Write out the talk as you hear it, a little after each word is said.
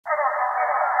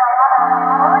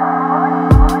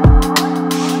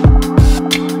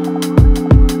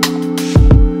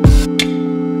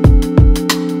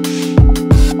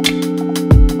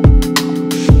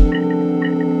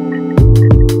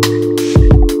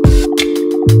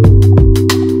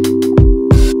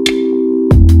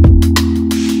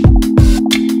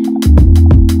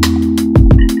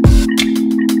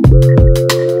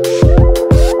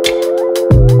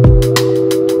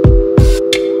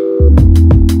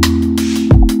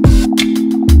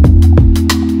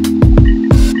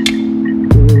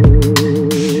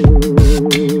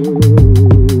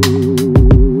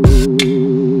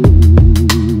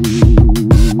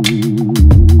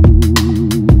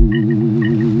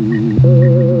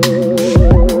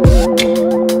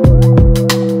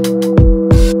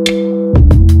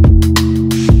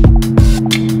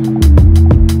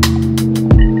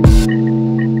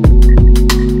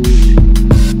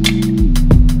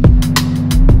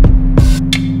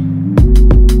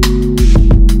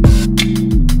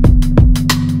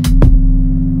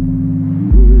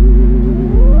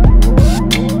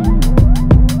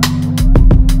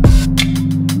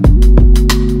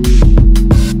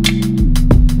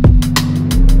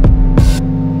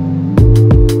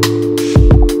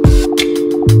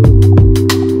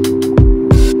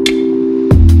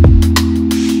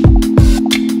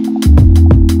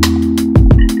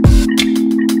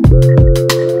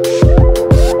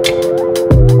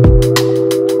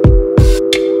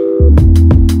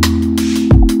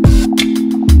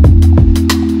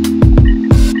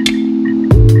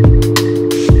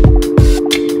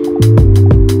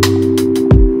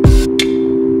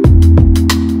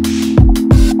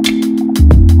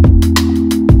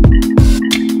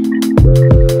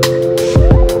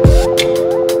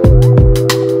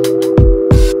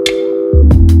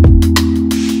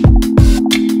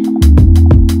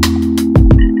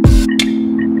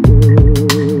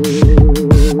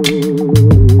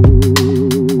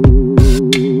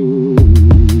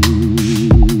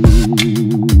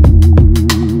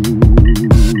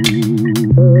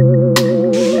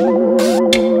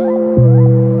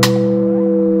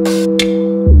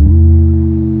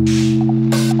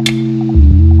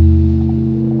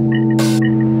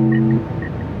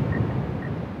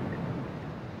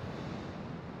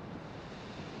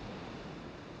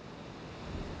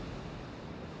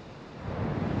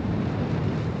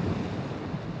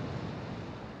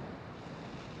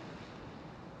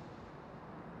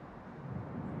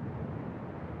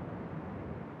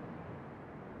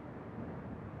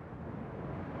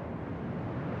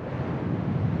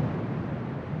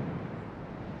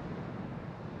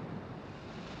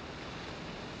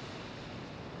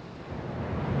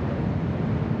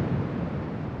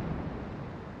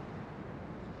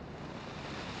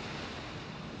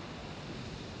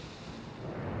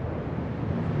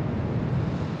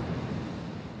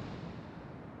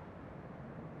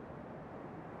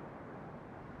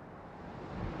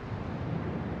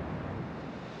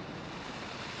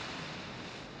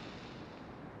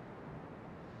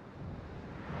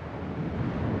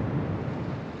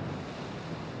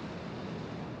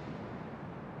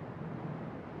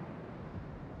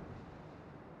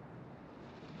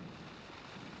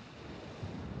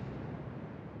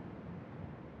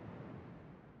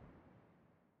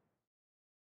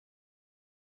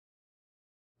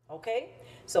Okay,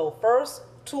 so first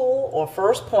tool or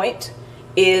first point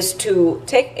is to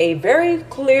take a very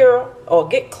clear or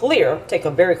get clear, take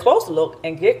a very close look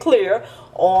and get clear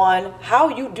on how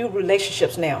you do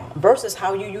relationships now versus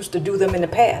how you used to do them in the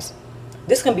past.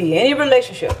 This can be any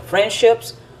relationship,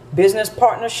 friendships, business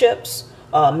partnerships,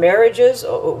 marriages,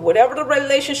 or whatever the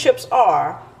relationships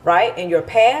are, right, in your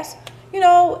past. You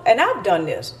know, and I've done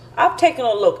this. I've taken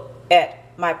a look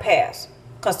at my past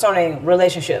concerning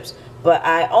relationships, but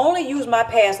I only use my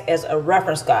past as a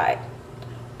reference guide.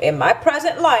 In my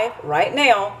present life, right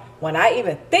now, when I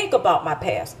even think about my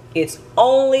past, it's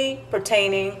only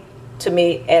pertaining to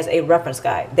me as a reference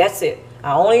guide. That's it.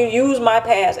 I only use my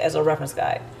past as a reference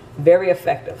guide. Very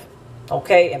effective.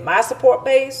 Okay, and my support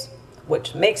base,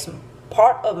 which makes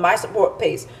part of my support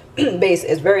base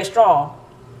is very strong,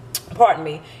 pardon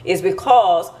me, is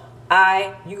because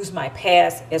I use my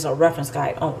past as a reference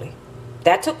guide only.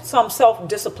 That took some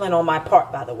self-discipline on my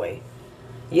part, by the way.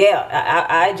 Yeah,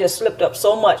 I just slipped up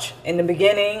so much in the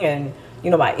beginning, and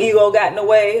you know, my ego got in the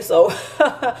way. So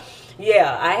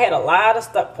yeah, I had a lot of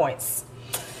stuck points.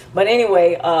 But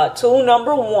anyway, tool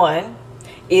number one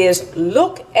is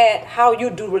look at how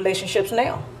you do relationships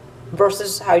now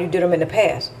versus how you did them in the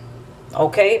past.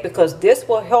 Okay, because this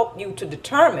will help you to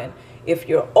determine if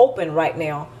you're open right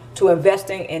now to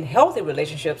investing in healthy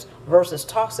relationships versus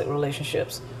toxic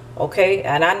relationships. Okay,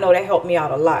 and I know that helped me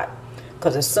out a lot,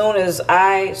 because as soon as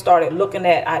I started looking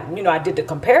at, I did the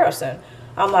comparison.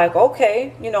 I'm like,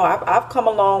 okay, I've come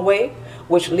a long way,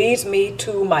 which leads me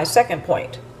to my second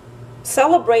point.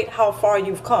 Celebrate how far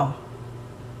you've come.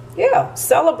 Yeah,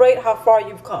 celebrate how far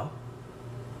you've come.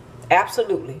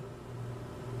 Absolutely.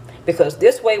 Because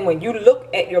this way, when you look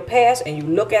at your past and you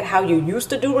look at how you used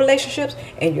to do relationships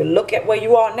and you look at where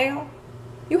you are now,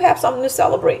 you have something to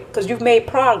celebrate, because you've made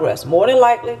progress. More than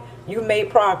likely, you made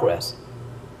progress.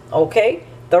 Okay?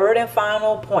 Third and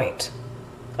final point.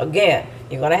 Again,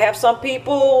 you're going to have some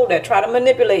people that try to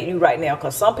manipulate you right now,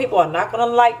 because some people are not going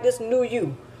to like this new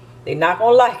you. They're not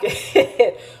going to like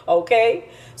it. Okay?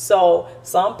 So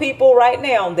some people right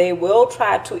now, they will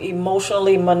try to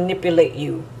emotionally manipulate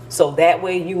you. So that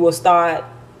way you will start,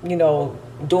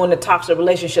 doing the toxic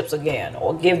relationships again,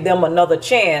 or give them another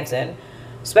chance. And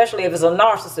especially if it's a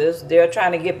narcissist, they're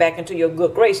trying to get back into your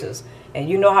good graces. And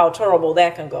you know how terrible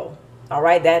that can go. All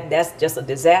right, that's just a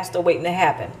disaster waiting to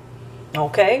happen.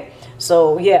 Okay,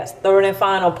 so yes, third and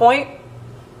final point.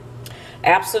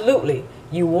 Absolutely,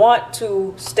 you really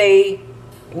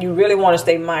want to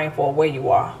stay mindful of where you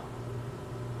are.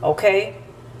 Okay,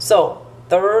 so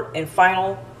third and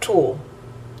final tool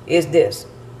is this.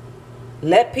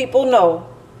 Let people know,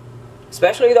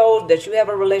 especially those that you have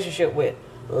a relationship with,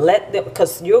 let them,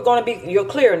 because you're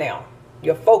clear now.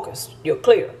 You're focused, you're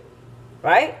clear,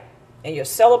 right? And you're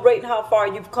celebrating how far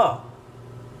you've come.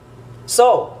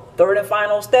 So, third and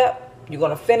final step, you're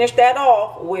going to finish that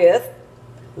off with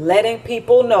letting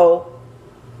people know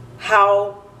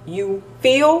how you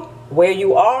feel, where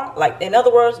you are. Like, in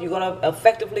other words, you're going to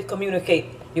effectively communicate.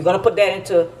 You're going to put that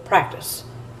into practice.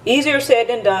 Easier said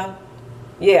than done.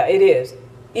 Yeah, it is.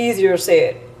 Easier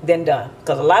said than done.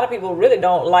 Because a lot of people really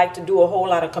don't like to do a whole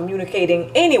lot of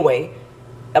communicating anyway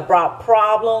about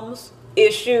problems,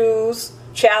 issues,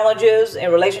 challenges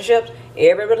in relationships.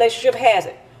 Every relationship has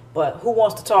it. But who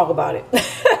wants to talk about it?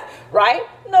 Right?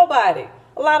 Nobody.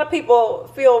 A lot of people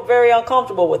feel very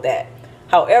uncomfortable with that.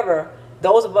 However,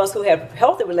 those of us who have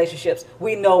healthy relationships,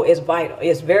 we know it's vital.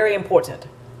 It's very important.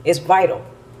 It's vital.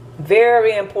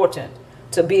 Very important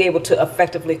to be able to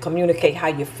effectively communicate how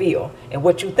you feel and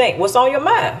what you think, what's on your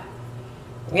mind.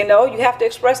 You have to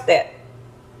express that.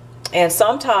 And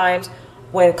sometimes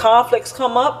when conflicts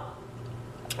come up,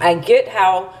 I get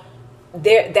how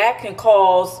that can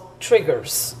cause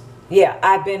triggers. Yeah,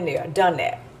 I've been there, done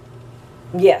that.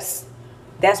 Yes,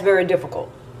 that's very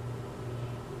difficult.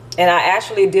 And I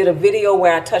actually did a video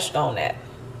where I touched on that.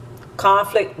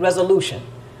 Conflict resolution.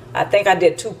 I think I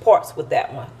did 2 parts with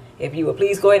that one. If you would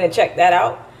please go ahead and check that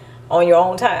out on your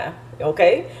own time.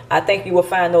 Okay, I think you will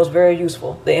find those very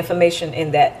useful. The information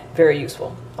in that very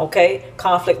useful. Okay,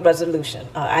 conflict resolution.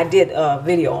 I did a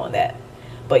video on that.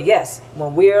 But yes,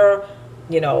 when we're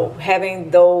having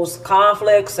those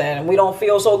conflicts and we don't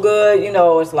feel so good,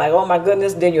 it's like, oh my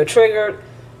goodness, then you're triggered.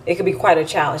 It could be quite a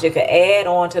challenge. It could add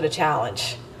on to the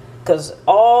challenge, because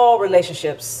all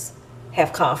relationships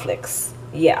have conflicts.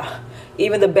 Yeah,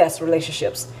 even the best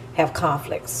relationships have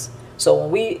conflicts. So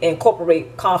when we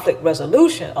incorporate conflict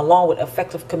resolution along with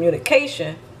effective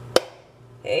communication,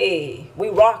 hey, we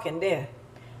rocking there.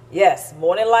 Yes,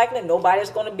 more than likely, nobody's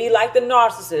going to be like the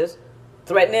narcissist,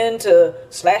 threatening to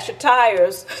slash your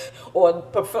tires or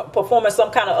performing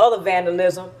some kind of other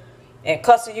vandalism and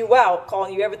cussing you out,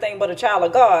 calling you everything but a child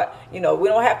of God. We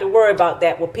don't have to worry about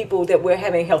that with people that we're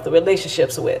having healthy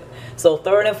relationships with. So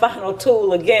third and final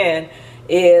tool again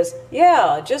is,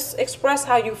 just express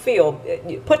how you feel.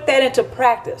 Put that into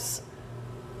practice.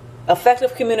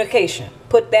 Effective communication.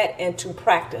 Put that into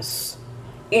practice.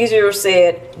 Easier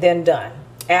said than done.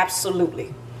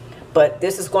 Absolutely. But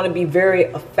this is going to be very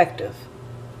effective.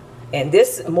 And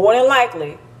this, more than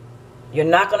likely, you're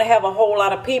not going to have a whole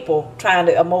lot of people trying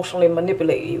to emotionally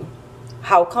manipulate you.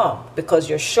 How come? Because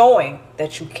you're showing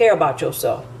that you care about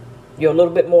yourself. You're a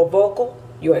little bit more vocal.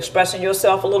 You're expressing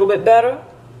yourself a little bit better.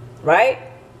 Right?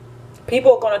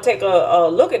 People are going to take a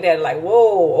look at that like,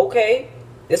 whoa, okay,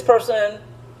 this person,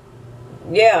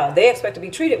 they expect to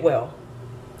be treated well.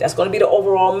 That's going to be the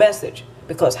overall message,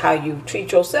 because how you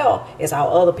treat yourself is how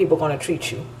other people are going to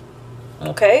treat you.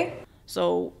 Okay?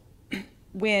 So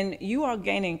when you are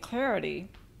gaining clarity,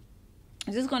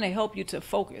 this is going to help you to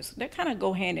focus. They kind of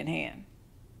go hand in hand.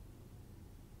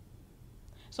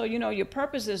 So, your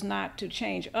purpose is not to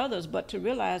change others, but to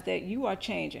realize that you are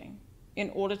changing in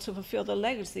order to fulfill the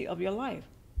legacy of your life.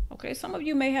 Okay, some of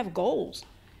you may have goals.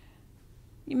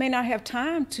 You may not have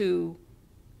time to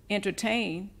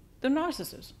entertain the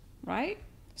narcissist, right?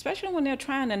 Especially when they're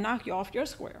trying to knock you off your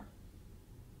square.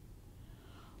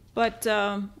 But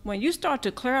when you start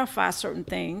to clarify certain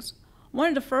things, one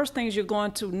of the first things you're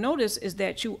going to notice is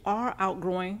that you are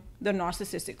outgrowing the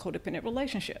narcissistic codependent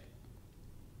relationship.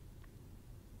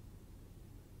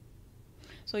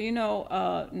 So,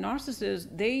 narcissists,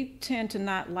 they tend to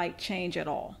not like change at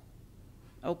all.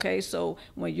 Okay, so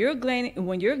when you're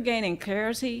gaining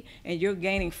clarity and you're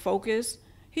gaining focus,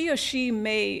 he or she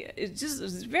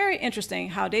it's very interesting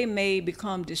how they may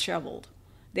become disheveled.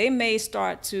 They may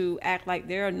start to act like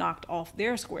they're knocked off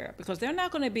their square because they're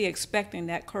not going to be expecting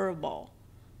that curveball.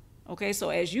 Okay, so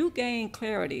as you gain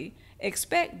clarity,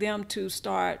 expect them to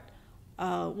start,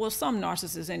 some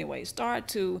narcissists anyway, start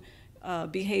to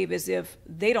behave as if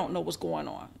they don't know what's going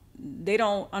on. They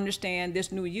don't understand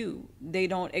this new you. They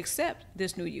don't accept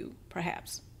this new you,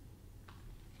 perhaps.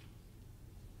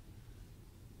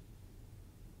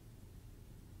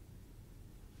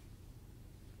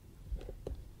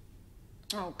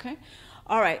 Okay.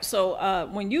 All right. So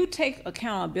when you take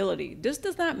accountability, this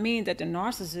does not mean that the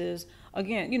narcissist,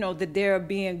 again, that they're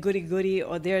being goody-goody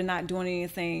or they're not doing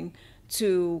anything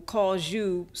to cause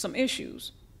you some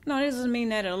issues. No, it doesn't mean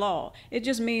that at all. It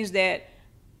just means that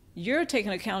you're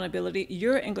taking accountability,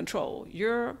 you're in control,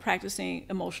 you're practicing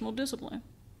emotional discipline.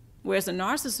 Whereas the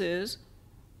narcissist,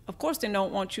 of course, they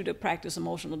don't want you to practice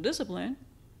emotional discipline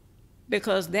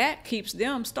because that keeps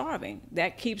them starving.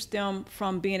 That keeps them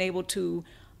from being able to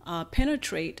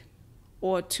penetrate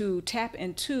or to tap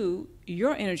into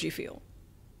your energy field.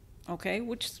 Okay,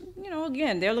 which,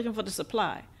 again, they're looking for the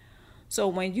supply. So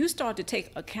when you start to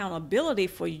take accountability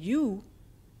for you,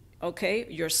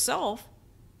 okay, yourself,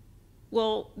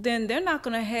 well, then they're not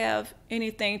going to have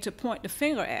anything to point the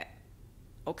finger at.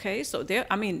 Okay, so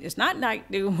it's not like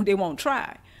they won't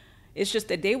try. It's just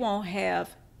that they won't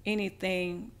have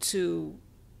anything to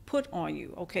put on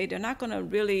you. Okay, they're not going to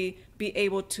really be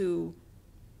able to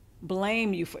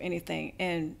blame you for anything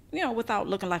and, without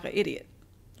looking like an idiot,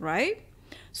 right?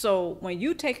 So when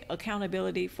you take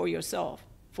accountability for yourself,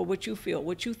 for what you feel,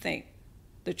 what you think,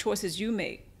 the choices you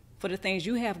make, for the things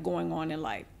you have going on in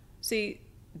life, see,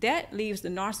 that leaves the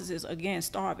narcissist, again,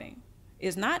 starving.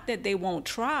 It's not that they won't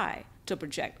try to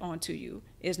project onto you.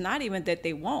 It's not even that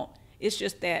they won't. It's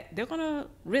just that they're going to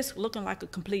risk looking like a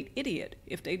complete idiot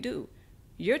if they do.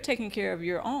 You're taking care of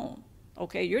your own,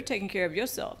 okay? You're taking care of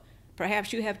yourself.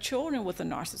 Perhaps you have children with a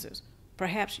narcissist.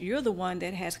 Perhaps you're the one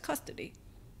that has custody,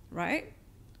 right?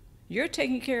 You're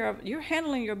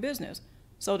handling your business.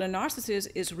 So the narcissist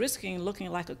is risking looking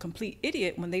like a complete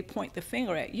idiot when they point the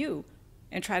finger at you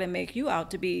and try to make you out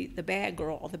to be the bad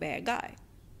girl or the bad guy.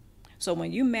 So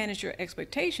when you manage your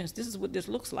expectations, this is what this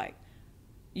looks like.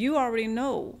 You already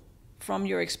know from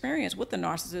your experience with the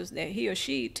narcissist that he or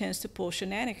she tends to pull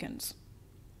shenanigans.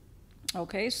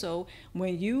 Okay, so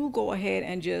when you go ahead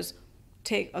and just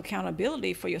take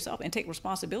accountability for yourself and take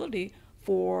responsibility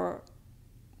for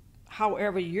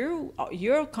however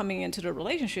you're coming into the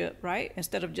relationship, right,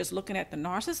 instead of just looking at the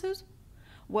narcissist,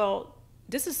 well,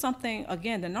 this is something,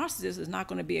 again, the narcissist is not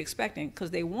going to be expecting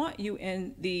because they want you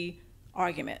in the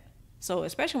argument. So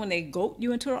especially when they goat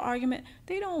you into an argument,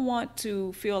 they don't want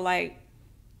to feel like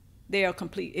they're a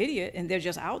complete idiot and they're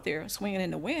just out there swinging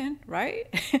in the wind, right?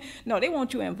 No, they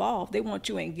want you involved. They want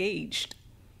you engaged.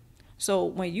 So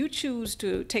when you choose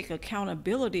to take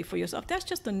accountability for yourself, that's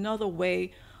just another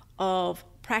way of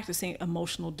practicing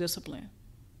emotional discipline.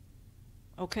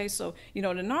 Okay, so, the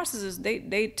narcissists,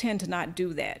 they tend to not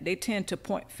do that. They tend to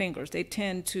point fingers. They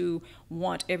tend to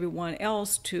want everyone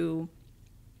else to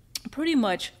pretty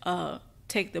much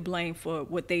take the blame for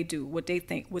what they do, what they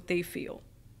think, what they feel.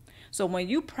 So when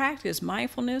you practice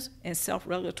mindfulness and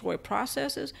self-regulatory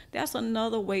processes, that's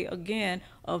another way, again,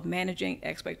 of managing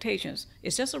expectations.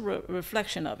 It's just a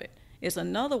reflection of it. It's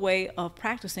another way of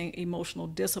practicing emotional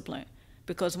discipline.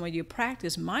 Because when you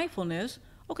practice mindfulness,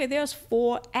 okay, there's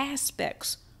 4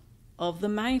 aspects of the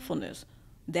mindfulness.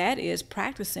 That is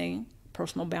practicing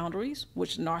personal boundaries,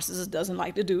 which narcissist doesn't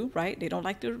like to do, right? They don't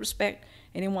like to respect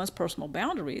anyone's personal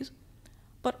boundaries.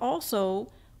 But also,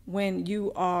 when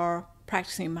you are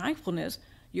practicing mindfulness,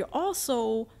 you're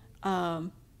also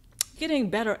getting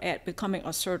better at becoming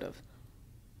assertive.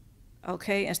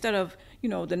 Okay, instead of, the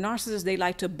narcissists, they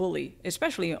like to bully,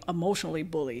 especially emotionally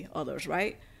bully others,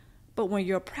 right? But when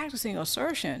you're practicing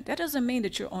assertion, that doesn't mean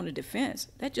that you're on the defense.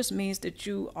 That just means that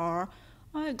you are,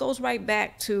 it goes right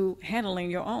back to handling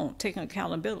your own, taking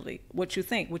accountability, what you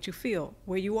think, what you feel,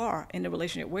 where you are in the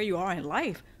relationship, where you are in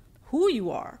life, who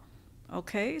you are.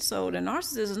 Okay, so the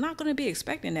narcissist is not going to be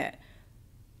expecting that.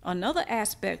 Another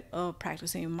aspect of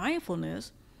practicing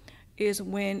mindfulness is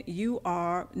when you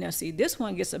are, now see, this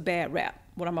one gets a bad rap,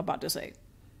 what I'm about to say,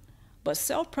 but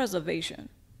self-preservation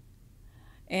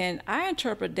And I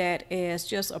interpret that as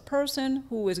just a person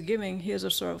who is giving his or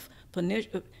herself,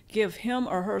 give him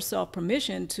or herself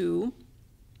permission to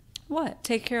what?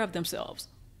 Take care of themselves.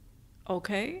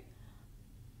 Okay?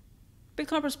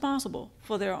 Become responsible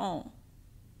for their own.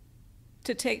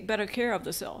 To take better care of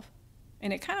the self.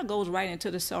 And it kind of goes right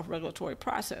into the self-regulatory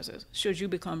processes, should you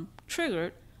become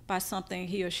triggered by something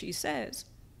he or she says.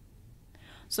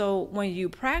 So when you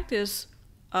practice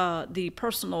the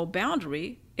personal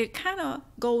boundary, it kind of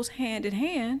goes hand in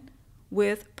hand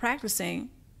with practicing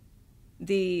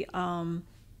the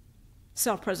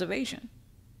self-preservation,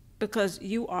 because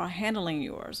you are handling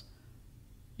yours.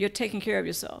 You're taking care of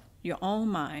yourself, your own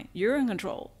mind. You're in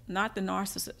control, not the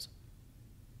narcissist.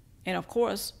 And of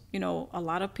course, you know, a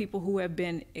lot of people who have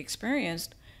been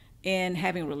experienced in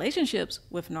having relationships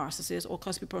with narcissists or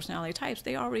cluster personality types,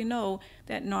 they already know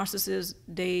that narcissists,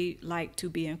 they like to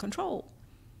be in control.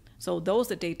 So those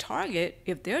that they target,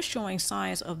 if they're showing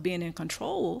signs of being in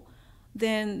control,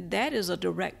 then that is a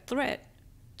direct threat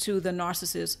to the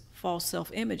narcissist's false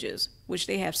self-images, which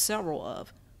they have several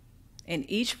of. And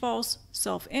each false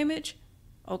self-image,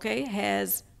 okay,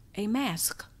 has a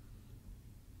mask,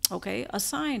 okay,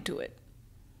 assigned to it.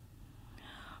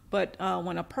 But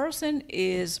when a person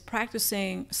is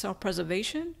practicing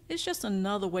self-preservation, it's just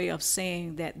another way of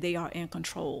saying that they are in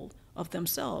control of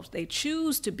themselves. They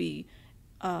choose to be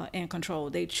in control.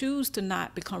 They choose to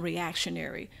not become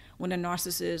reactionary when a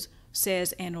narcissist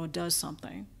says and or does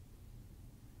something.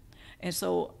 And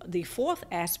so the fourth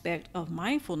aspect of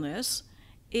mindfulness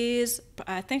is,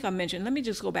 I think I mentioned, let me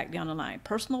just go back down the line: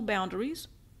 personal boundaries,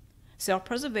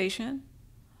 self-preservation,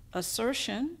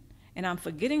 assertion, and I'm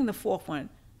forgetting the fourth one.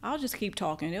 I'll just keep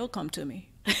talking, it'll come to me.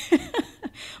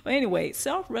 But anyway,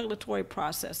 self-regulatory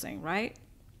processing, right?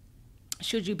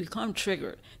 Should you become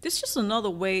triggered, this is just another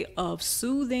way of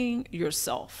soothing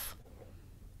yourself.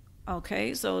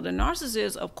 Okay, so the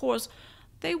narcissist, of course,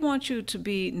 they want you to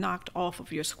be knocked off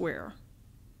of your square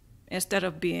instead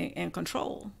of being in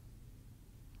control.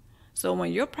 So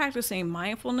when you're practicing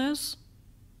mindfulness,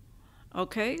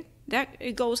 okay, that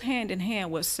it goes hand in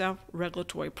hand with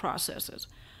self-regulatory processes.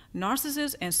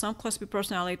 Narcissists and some cluster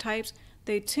personality types,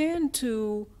 they tend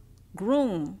to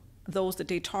groom those that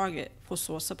they target for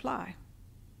source supply.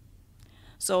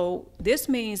 So this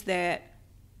means that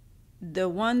the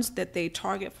ones that they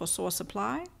target for source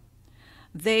supply,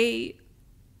 the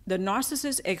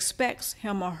narcissist expects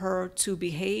him or her to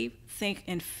behave, think,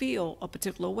 and feel a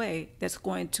particular way that's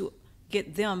going to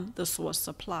get them the source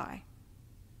supply.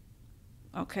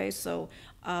 Okay, so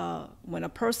when a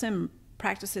person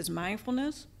practices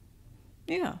mindfulness,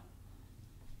 yeah,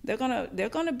 they're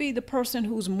gonna be the person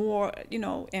who's more, you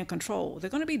know, in control. They're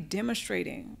gonna be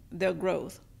demonstrating their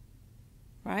growth,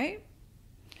 right?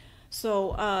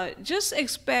 So just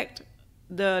expect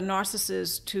the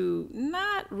narcissist to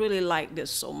not really like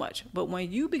this so much, but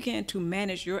when you begin to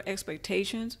manage your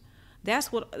expectations,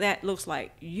 that's what that looks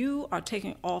like. You are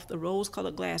taking off the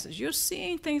rose-colored glasses. You're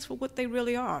seeing things for what they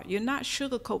really are. You're not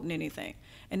sugarcoating anything.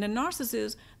 And the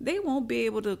narcissist, they won't be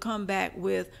able to come back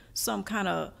with some kind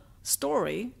of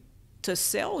story to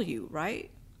sell you,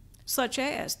 right? Such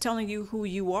as telling you who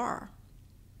you are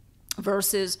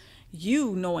versus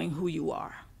you knowing who you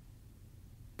are.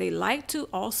 They like to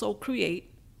also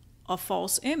create a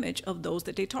false image of those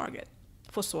that they target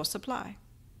for source supply.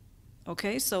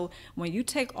 Okay, so when you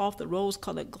take off the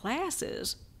rose-colored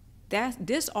glasses,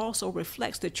 this also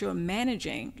reflects that you're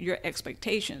managing your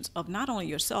expectations of not only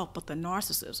yourself, but the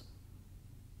narcissist.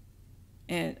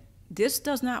 And this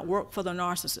does not work for the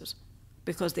narcissist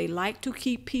because they like to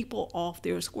keep people off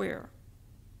their square.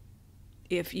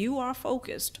 If you are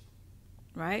focused,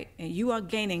 right, and you are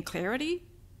gaining clarity,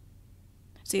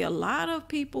 see, a lot of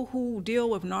people who deal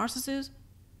with narcissists,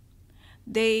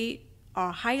 they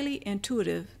are highly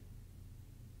intuitive.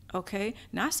 Okay,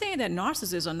 not saying that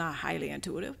narcissists are not highly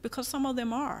intuitive, because some of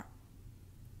them are.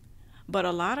 But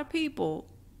a lot of people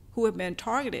who have been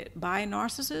targeted by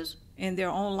narcissists in their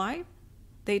own life,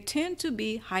 they tend to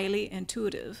be highly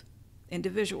intuitive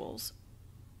individuals.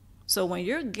 So when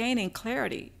you're gaining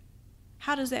clarity,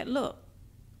 how does that look?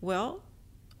 Well,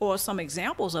 or some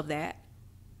examples of that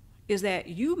is that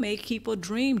you may keep a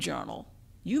dream journal.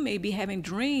 You may be having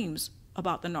dreams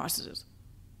about the narcissist.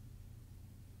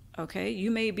 Okay,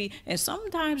 you may be, and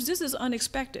sometimes this is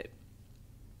unexpected.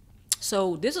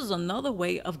 So this is another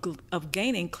way of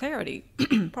gaining clarity.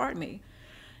 Pardon me.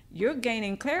 You're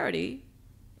gaining clarity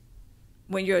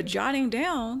when you're jotting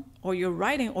down or you're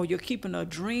writing or you're keeping a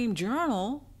dream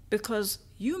journal, because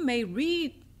you may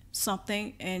read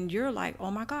something and you're like,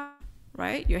 oh my God,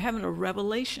 right? You're having a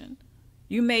revelation.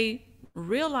 You may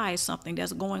realize something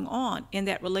that's going on in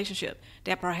that relationship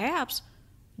that perhaps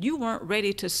you weren't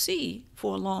ready to see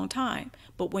for a long time.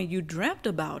 But when you dreamt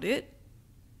about it,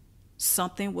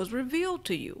 something was revealed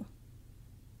to you.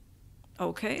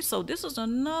 Okay, so this is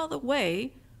another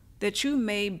way that you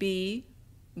may be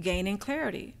gaining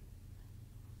clarity.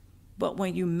 But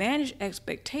when you manage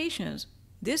expectations,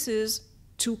 this is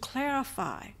to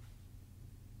clarify,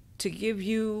 to give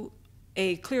you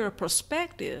a clearer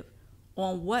perspective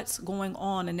on what's going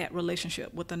on in that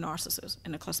relationship with the narcissist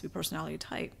and the cluster B personality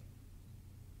type.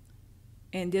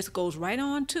 And this goes right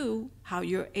on to how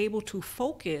you're able to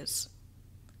focus.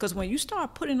 Because when you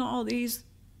start putting all these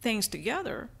things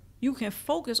together, you can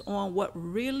focus on what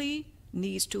really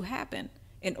needs to happen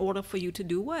in order for you to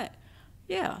do what?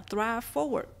 Yeah, thrive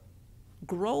forward,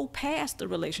 grow past the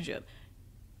relationship.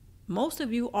 Most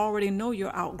of you already know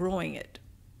you're outgrowing it.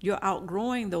 You're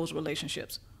outgrowing those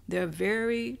relationships. They're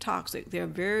very toxic. They're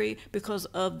very, because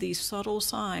of the subtle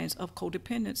signs of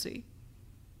codependency.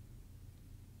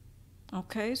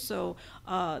 Okay, so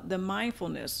the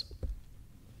mindfulness,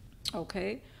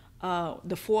 okay,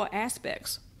 the 4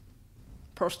 aspects: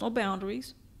 personal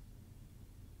boundaries,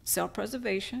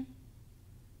 self-preservation,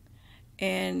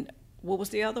 and what was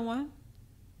the other one?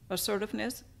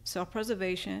 Assertiveness,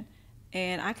 self-preservation,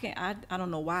 and I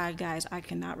don't know why, guys, I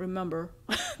cannot remember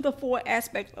the 4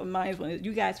 aspects of mindfulness.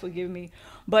 You guys forgive me.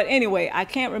 But anyway, I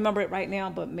can't remember it right now,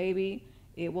 but maybe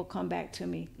it will come back to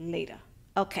me later.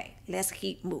 Okay, let's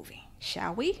keep moving,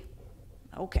 shall we?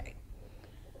 Okay.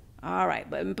 All right,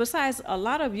 but besides, a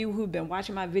lot of you who've been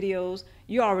watching my videos,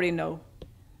 you already know.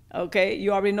 Okay,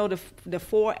 you already know the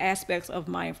 4 aspects of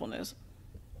mindfulness.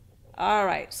 All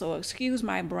right, so excuse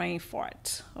my brain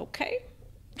fart, okay?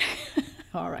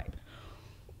 All right.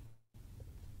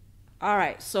 All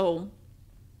right, so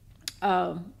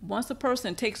once a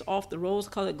person takes off the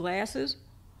rose-colored glasses,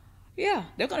 yeah,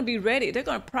 they're going to be ready. They're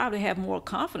going to probably have more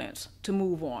confidence to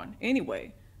move on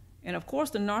anyway. And of course,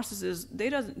 the narcissist,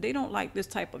 they don't like this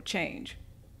type of change.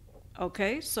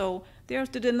 Okay, so there's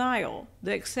the denial,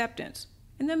 the acceptance,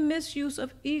 and the misuse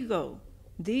of ego.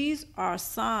 These are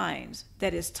signs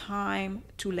that it's time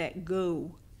to let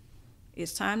go.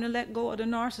 It's time to let go of the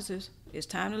narcissist. It's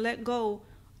time to let go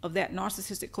of that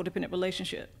narcissistic codependent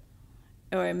relationship.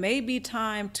 Or it may be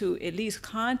time to at least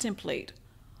contemplate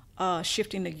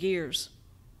shifting the gears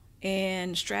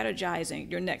and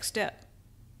strategizing your next step.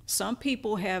 Some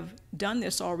people have done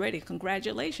this already.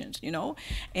 Congratulations, you know.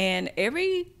 And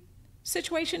every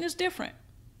situation is different.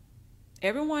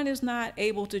 Everyone is not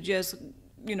able to just,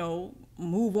 you know,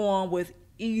 move on with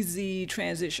easy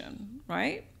transition,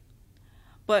 right?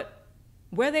 But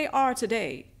where they are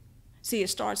today, see, it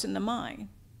starts in the mind,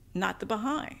 not the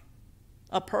behind.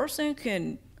 A person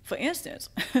can, for instance,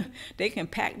 they can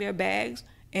pack their bags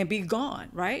and be gone,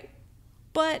 right?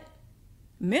 But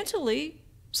mentally,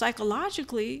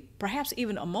 psychologically, perhaps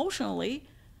even emotionally,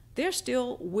 they're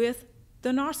still with the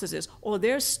narcissist, or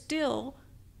they're still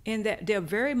in that, they're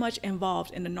very much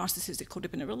involved in the narcissistic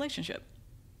codependent relationship,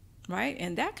 right?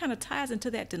 And that kind of ties into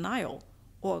that denial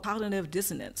or cognitive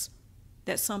dissonance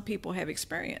that some people have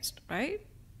experienced, right?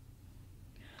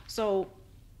 So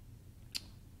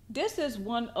this is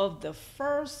one of the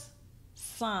first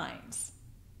signs,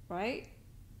 right,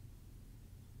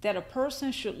 that a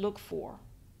person should look for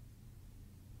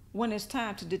when it's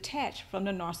time to detach from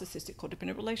the narcissistic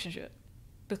codependent relationship,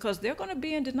 because they're going to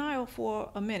be in denial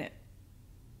for a minute,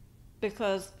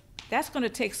 because that's going to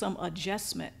take some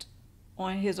adjustment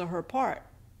on his or her part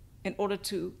in order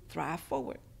to thrive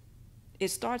forward. It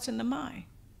starts in the mind.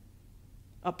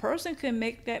 A person can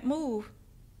make that move,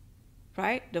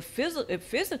 right?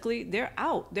 Physically, they're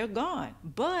out, they're gone,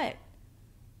 but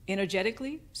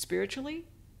energetically, spiritually,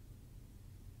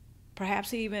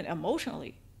 perhaps even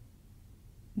emotionally,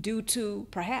 due to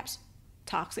perhaps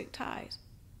toxic ties,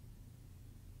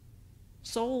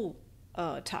 soul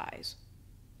ties,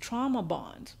 trauma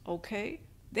bonds, okay?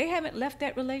 They haven't left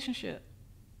that relationship.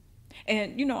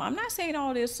 And, you know, I'm not saying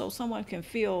all this so someone can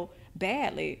feel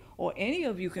badly or any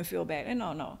of you can feel bad.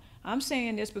 No. I'm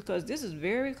saying this because this is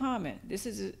very common. This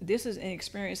is an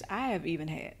experience I have even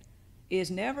had. It's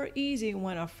never easy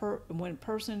when a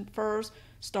person first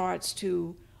starts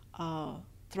to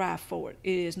thrive forward.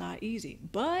 It is not easy,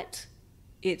 but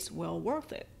it's well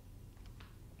worth it.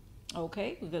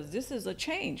 Okay, because this is a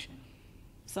change.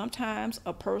 Sometimes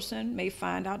a person may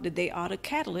find out that they are the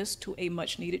catalyst to a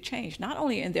much needed change, not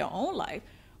only in their own life,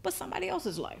 but somebody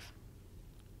else's life.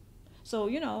 So,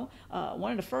 you know,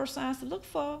 one of the first signs to look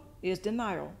for is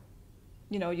denial.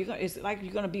 You know, it's like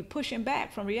you're going to be pushing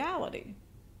back from reality.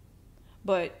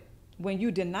 But when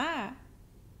you deny,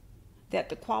 that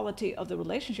the quality of the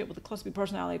relationship with the cluster B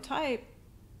personality type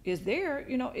is there,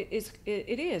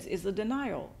 it's a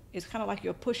denial. It's kind of like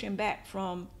you're pushing back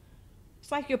from,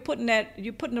 it's like you're putting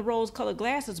the rose-colored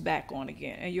glasses back on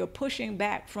again, and you're pushing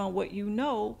back from what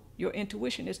your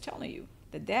intuition is telling you,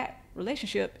 that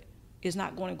relationship is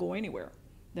not going to go anywhere.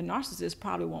 The narcissist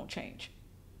probably won't change.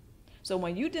 So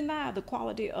when you deny the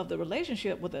quality of the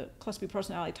relationship with a cluster B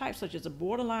personality type, such as a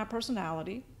borderline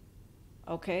personality,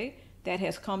 okay, that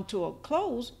has come to a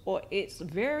close or it's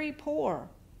very poor,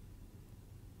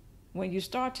 when you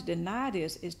start to deny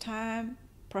this, it's time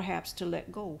perhaps to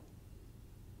let go.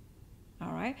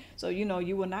 All right? So,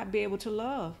 you will not be able to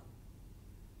love,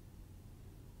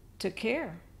 to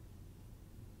care,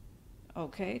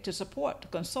 okay, to support, to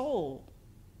console,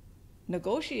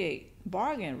 negotiate,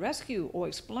 bargain, rescue, or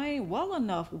explain well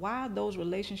enough why those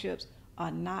relationships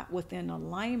are not within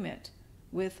alignment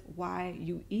with why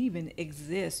you even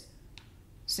exist.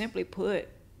 Simply put,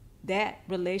 that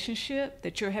relationship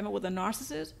that you're having with a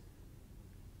narcissist,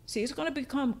 see, it's going to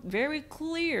become very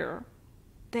clear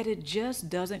that it just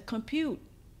doesn't compute.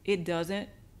 It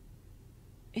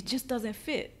just doesn't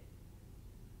fit.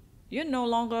 You're no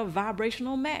longer a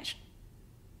vibrational match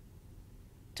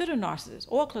to the narcissist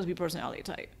or cluster B personality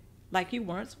type like you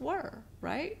once were,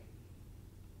 right?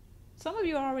 Some of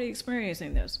you are already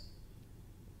experiencing this.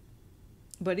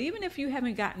 But even if you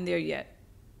haven't gotten there yet,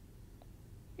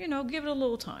 give it a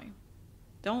little time.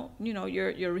 Don't,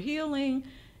 your healing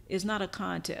is not a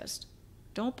contest.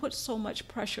 Don't put so much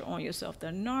pressure on yourself. The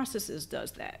narcissist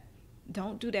does that.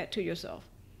 Don't do that to yourself.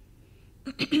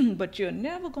 But you're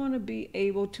never going to be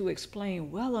able to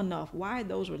explain well enough why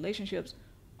those relationships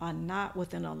are not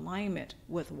within alignment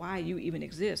with why you even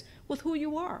exist, with who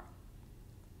you are.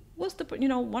 What's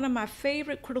one of my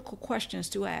favorite critical questions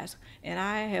to ask, and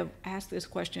I have asked this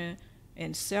question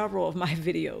in several of my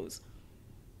videos,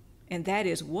 and that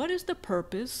is, what is the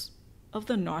purpose of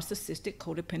the narcissistic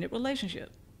codependent relationship?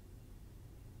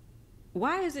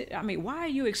 Why are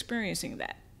you experiencing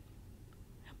that?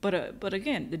 But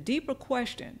again, the deeper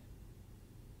question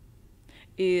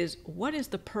is, what is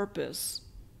the purpose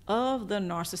of the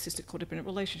narcissistic codependent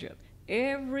relationship?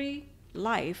 Every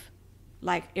life,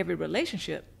 like every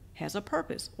relationship, has a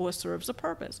purpose or serves a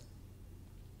purpose.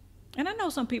 And I know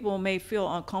some people may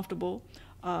feel uncomfortable,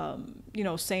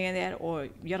 saying that, or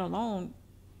yet alone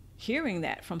hearing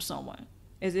that from someone,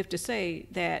 as if to say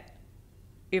that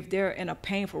if they're in a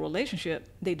painful relationship,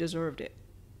 they deserved it.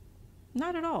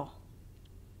 Not at all.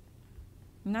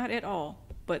 Not at all.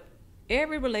 But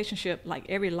every relationship, like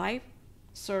every life,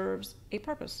 serves a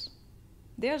purpose.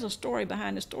 There's a story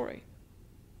behind the story.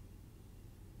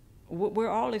 We're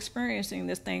all experiencing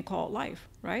this thing called life,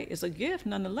 right? It's a gift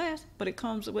nonetheless, but it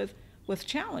comes with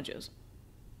challenges.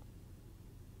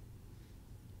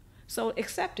 So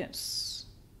acceptance,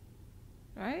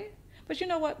 right? But you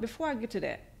know what? Before I get to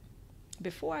the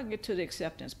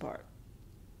acceptance part,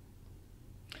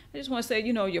 I just want to say,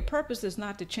 your purpose is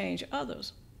not to change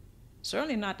others,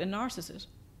 certainly not the narcissist.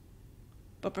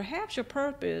 But perhaps your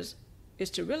purpose is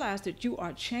to realize that you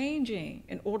are changing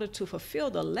in order to fulfill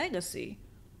the legacy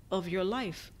of your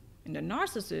life. And the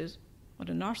narcissist, or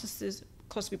the narcissist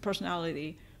cluster B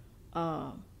personality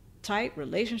type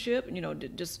relationship,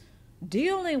 just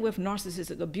dealing with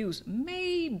narcissistic abuse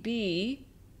may be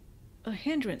a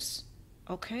hindrance,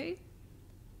 okay?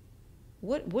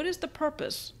 What is the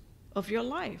purpose of your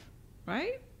life,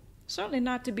 right? Certainly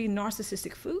not to be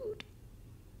narcissistic food.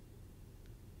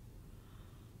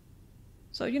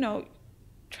 So,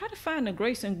 try to find the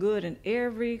grace and good in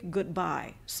every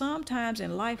goodbye. Sometimes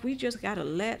in life, we just got to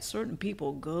let certain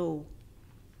people go.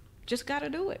 Just got to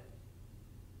do it.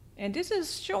 And this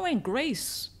is showing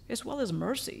grace as well as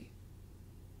mercy.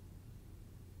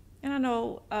 And I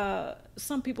know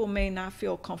some people may not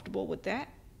feel comfortable with that.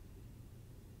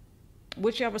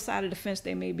 Whichever side of the fence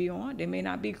they may be on, they may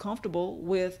not be comfortable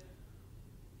with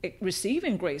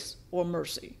receiving grace or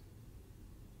mercy.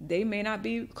 They may not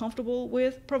be comfortable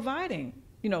with providing,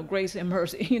 grace and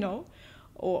mercy,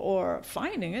 or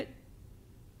finding it.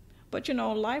 But,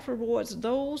 life rewards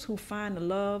those who find the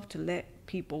love to let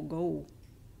people go.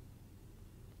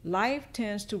 Life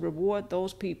tends to reward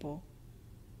those people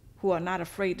who are not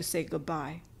afraid to say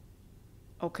goodbye.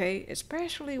 Okay?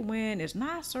 Especially when it's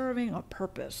not serving a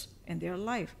purpose in their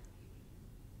life.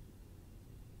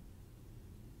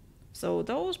 So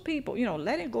those people,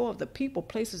 letting go of the people,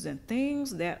 places, and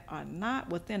things that are not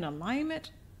within alignment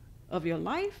of your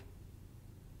life,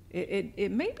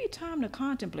 it may be time to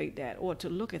contemplate that or to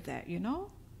look at that,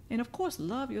 And of course,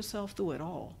 love yourself through it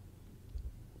all.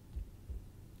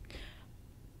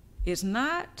 It's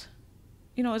not,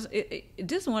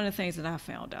 this is one of the things that I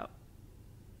found out.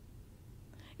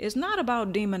 it's not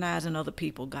about demonizing other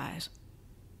people, guys.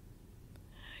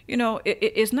 You know,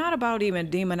 it's not about even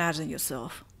demonizing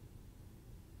yourself.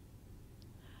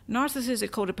 Narcissistic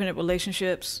codependent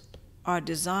relationships are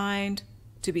designed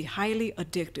to be highly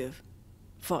addictive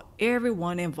for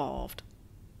everyone involved,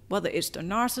 whether it's the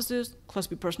narcissist,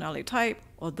 cluster B personality type,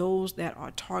 or those that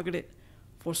are targeted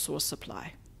for source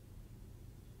supply.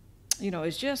 You know,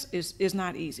 it's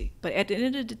not easy. But at the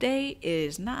end of the day, it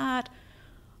is not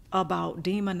about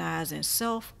demonizing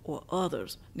self or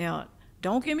others. Now,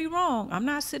 don't get me wrong. I'm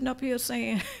not sitting up here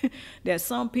saying that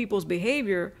some people's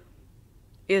behavior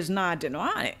is not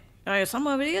demonic. Some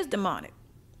of it is demonic.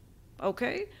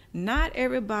 Okay? Not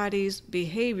everybody's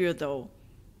behavior, though,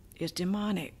 is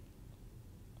demonic.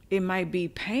 It might be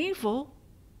painful,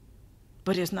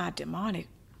 but it's not demonic.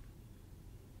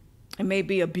 It may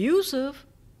be abusive.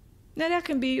 Now, that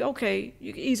can be, okay,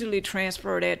 you can easily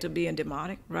transfer that to being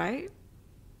demonic, right?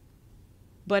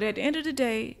 But at the end of the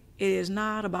day, it is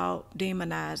not about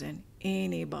demonizing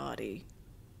anybody,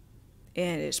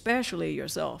 and especially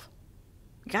yourself.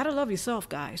 You gotta love yourself,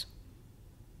 guys.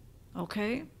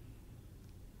 Okay?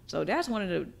 So that's one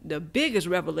of the biggest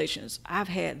revelations I've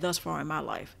had thus far in my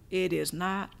life. It is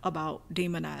not about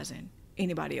demonizing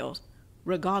anybody else,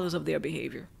 regardless of their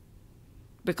behavior.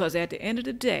 Because at the end of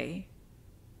the day,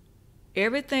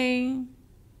 everything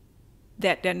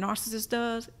that narcissist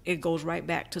does, it goes right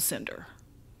back to sender.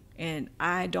 And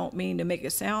I don't mean to make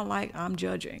it sound like I'm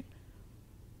judging.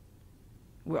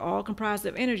 We're all comprised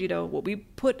of energy, though. What we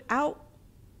put out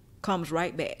comes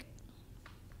right back.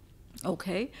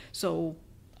 Okay? So,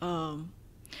 all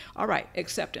right,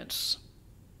 acceptance.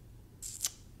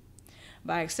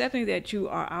 By accepting that you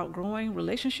are outgrowing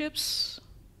relationships,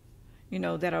 you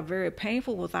know, that are very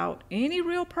painful without any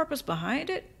real purpose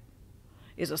behind it,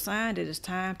 is a sign that it's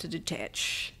time to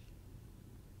detach.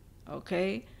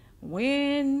 Okay?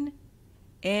 When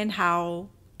and how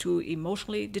to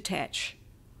emotionally detach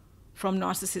from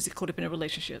narcissistic codependent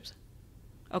relationships.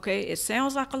 Okay? It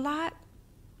sounds like a lot,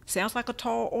 sounds like a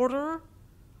tall order,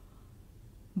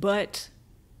 but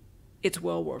it's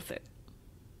well worth it.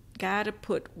 Gotta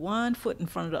put one foot in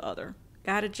front of the other.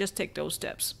 Gotta just take those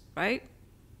steps, right?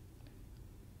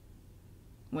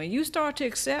 When you start to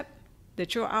accept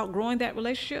that you're outgrowing that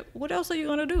relationship, what else are you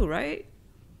going to do, right?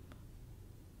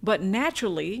 But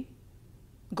naturally,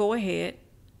 go ahead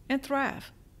and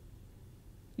thrive.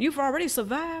 You've already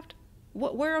survived.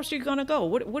 Where else are you going to go?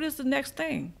 What is the next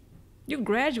thing? You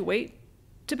graduate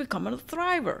to becoming a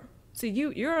thriver. See,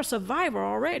 you're a survivor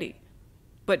already,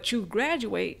 but you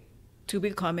graduate to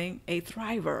becoming a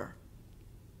thriver.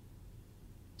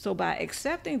 So by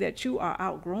accepting that you are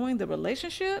outgrowing the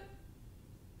relationship,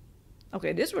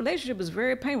 okay, this relationship is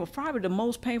very painful, probably the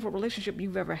most painful relationship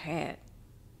you've ever had.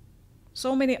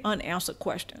 So many unanswered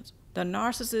questions. The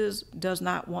narcissist does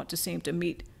not want to seem to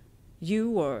meet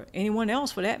you or anyone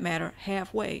else for that matter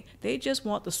halfway. They just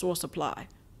want the source supply.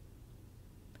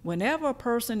 Whenever a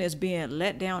person is being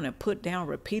let down and put down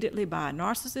repeatedly by a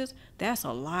narcissist, that's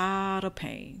a lot of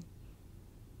pain.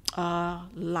 A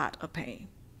lot of pain.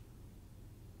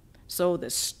 So the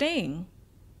sting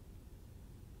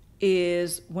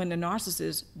is when the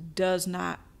narcissist does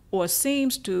not or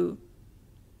seems to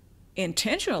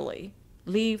intentionally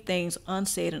leave things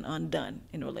unsaid and undone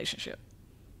in a relationship.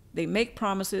 They make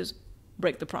promises,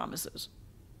 break the promises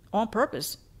on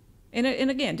purpose. And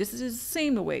again, this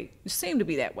seem to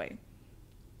be that way.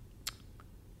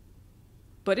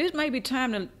 But it may be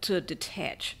time to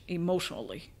detach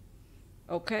emotionally.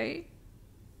 Okay?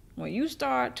 When you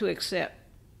start to accept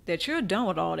that you're done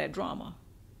with all that drama.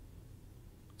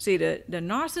 See, the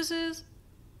narcissists,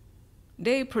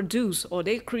 they produce or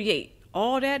they create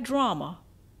all that drama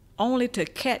only to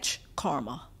catch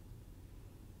karma.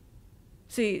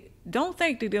 See, don't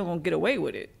think that they're going to get away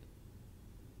with it.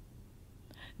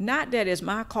 Not that it's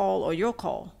my call or your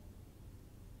call.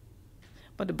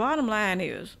 But the bottom line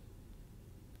is,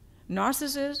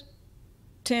 narcissists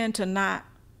tend to not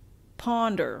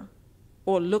ponder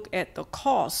or look at the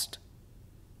cost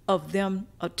of them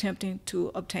attempting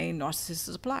to obtain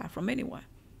narcissistic supply from anyone.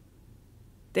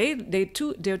 They're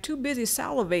too busy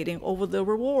salivating over the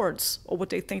rewards or what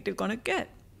they think they're going to get.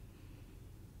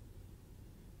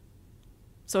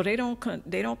 So they don't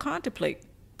contemplate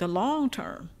the long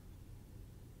term.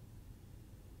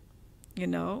 You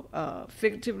know,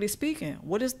 figuratively speaking,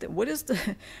 what is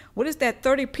that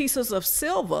 30 pieces of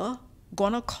silver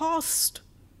gonna cost?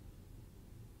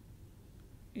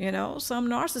 You know, some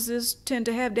narcissists tend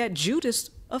to have that Judas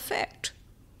effect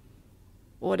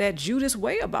or that Judas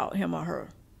way about him or her.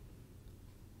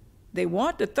 They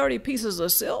want the 30 pieces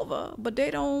of silver, but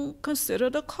they don't consider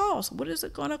the cost. What is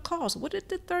it going to cost? What did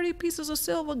the 30 pieces of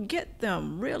silver get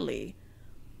them, really?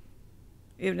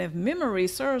 Even if memory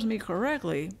serves me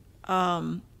correctly,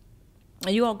 and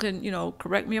you all can,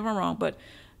 correct me if I'm wrong, but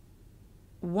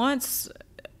once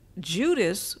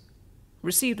Judas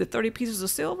received the 30 pieces of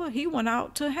silver, he went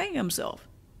out to hang himself.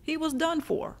 He was done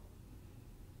for.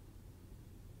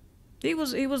 He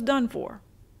was done for.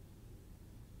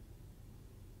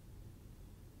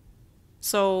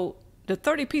 So the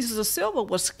 30 pieces of silver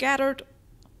was scattered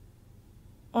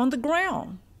on the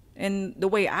ground. And the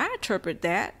way I interpret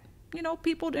that,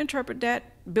 people interpret that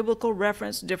biblical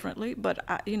reference differently, but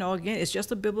again, it's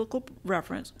just a biblical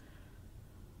reference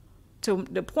to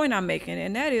the point I'm making,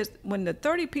 and that is when the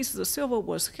 30 pieces of silver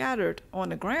was scattered on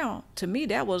the ground, to me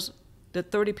that was the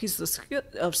 30 pieces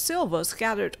of silver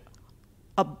scattered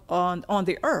on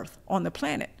the earth, on the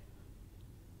planet,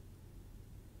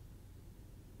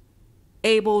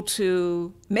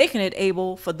 making it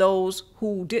able for those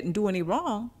who didn't do any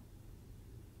wrong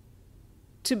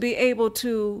to be able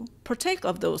to partake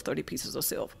of those 30 pieces of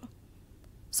silver.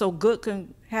 So good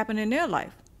can happen in their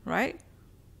life, right?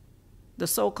 The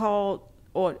so-called,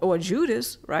 or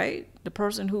Judas, right? The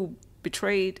person who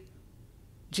betrayed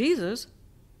Jesus,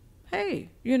 hey,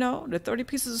 the 30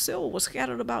 pieces of silver was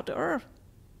scattered about the earth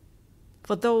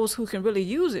for those who can really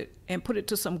use it and put it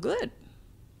to some good.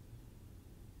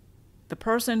 The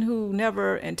person who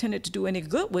never intended to do any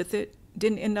good with it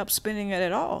didn't end up spending it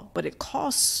at all, but it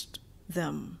cost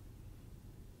them.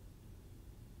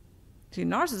 See,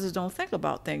 narcissists don't think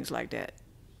about things like that.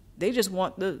 They just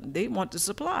want the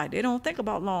supply. They don't think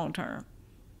about long term.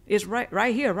 It's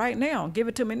right here, right now. Give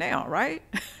it to me now, right?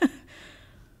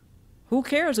 Who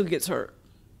cares who gets hurt?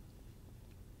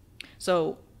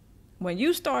 So when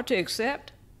you start to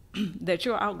accept that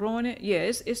you're outgrowing it, yeah,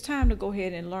 it's time to go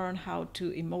ahead and learn how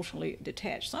to emotionally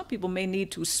detach. Some people may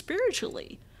need to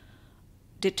spiritually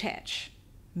detach,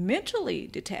 mentally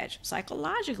detach,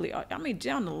 psychologically. I mean,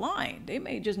 down the line, they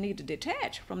may just need to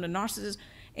detach from the narcissist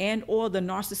and or the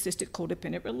narcissistic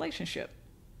codependent relationship,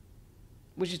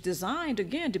 which is designed,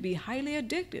 again, to be highly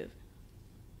addictive.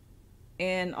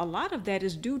 And a lot of that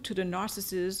is due to the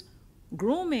narcissist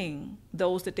grooming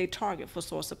those that they target for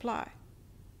source supply.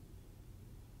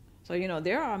 So,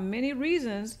 there are many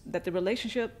reasons that the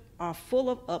relationship are full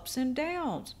of ups and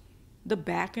downs, the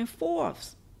back and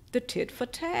forths, the tit for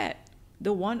tat,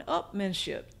 the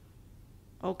one-upmanship.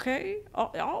 Okay?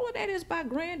 All of that is by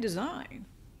grand design.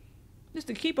 Just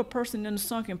to keep a person in a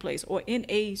sunken place or in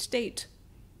a state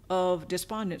of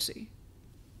despondency.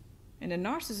 And the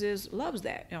narcissist loves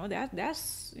that.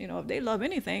 That's if they love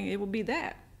anything, it would be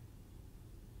that.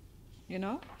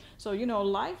 So,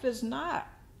 life is not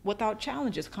without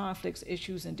challenges, conflicts,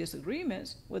 issues, and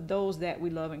disagreements with those that we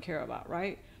love and care about,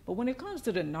 right? But when it comes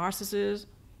to the narcissist,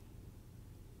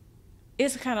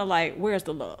 it's kind of like, where's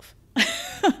the love?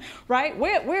 Right?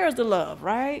 Where's the love,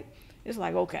 right? It's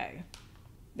like, okay,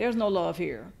 there's no love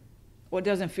here, or it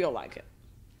doesn't feel like it.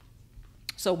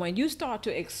 So when you start to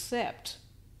accept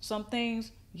some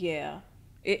things, yeah,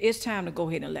 it's time to go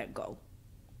ahead and let go.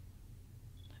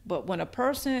 But when a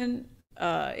person,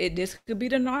 this could be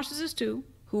the narcissist too,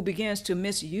 who begins to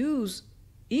misuse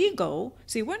ego.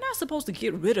 See, we're not supposed to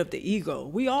get rid of the ego.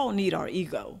 We all need our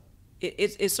ego.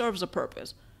 It serves a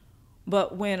purpose.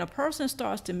 But when a person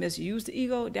starts to misuse the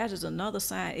ego, that is another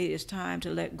sign it is time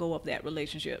to let go of that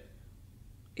relationship.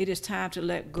 It is time to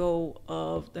let go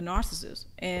of the narcissist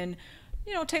and,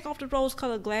 take off the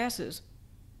rose-colored glasses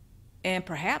and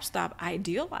perhaps stop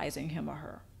idealizing him or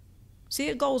her. See,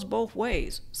 it goes both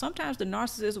ways. Sometimes the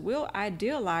narcissist will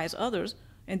idealize others,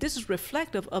 and this is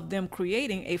reflective of them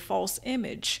creating a false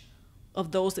image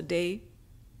of those that they,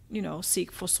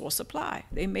 seek for source supply.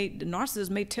 The narcissist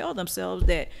may tell themselves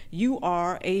that you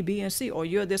are A, B, and C, or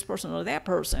you're this person or that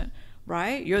person,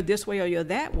 right? You're this way or you're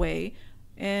that way,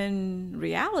 and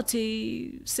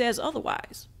reality says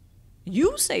otherwise.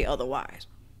 You say otherwise,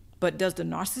 but does the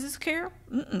narcissist care?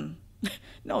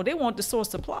 No, they want the source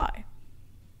supply.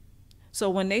 So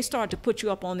when they start to put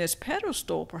you up on this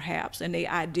pedestal, perhaps, and they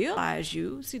idealize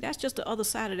you, see, that's just the other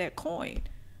side of that coin.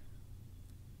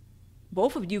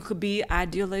 Both of you could be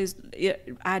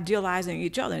idealizing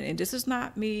each other. And this is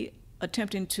not me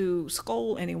attempting to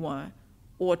scold anyone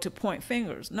or to point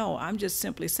fingers. No, I'm just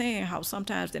simply saying how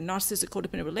sometimes the narcissistic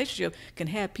codependent relationship can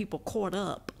have people caught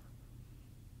up.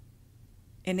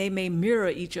 And they may mirror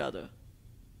each other.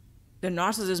 The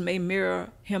narcissist may mirror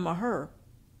him or her.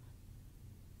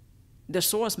 The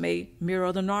source may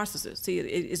mirror the narcissist. See,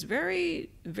 it's very,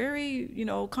 very,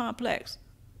 complex.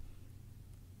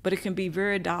 But it can be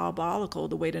very diabolical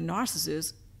the way the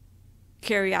narcissist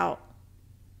carry out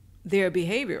their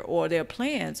behavior or their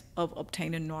plans of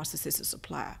obtaining narcissistic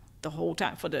supply the whole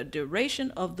time for the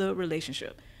duration of the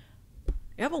relationship.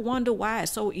 Ever wonder why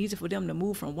it's so easy for them to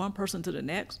move from one person to the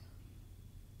next?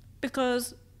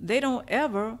 Because they don't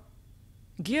ever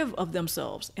give of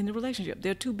themselves in the relationship.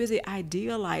 They're too busy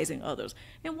idealizing others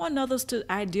and want others to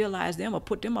idealize them or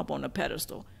put them up on a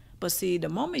pedestal. But see, the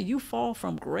moment you fall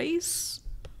from grace,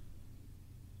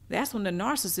 that's when the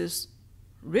narcissist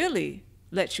really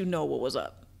lets you know what was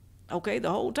up. Okay, the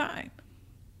whole time.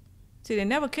 See, they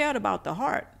never cared about the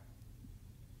heart.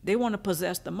 They want to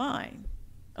possess the mind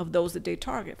of those that they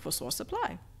target for source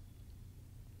supply.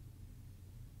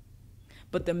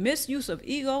 But the misuse of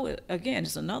ego, again,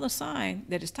 is another sign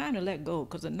that it's time to let go,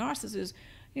 because the narcissists,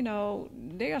 you know,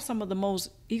 they are some of the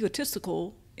most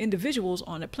egotistical individuals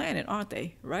on the planet, aren't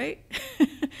they? Right?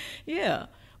 Yeah.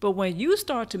 But when you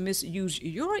start to misuse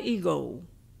your ego,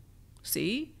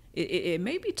 see, it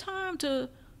may be time to,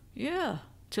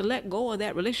 to let go of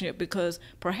that relationship, because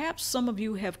perhaps some of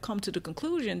you have come to the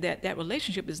conclusion that that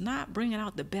relationship is not bringing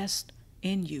out the best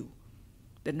in you.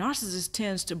 The narcissist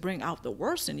tends to bring out the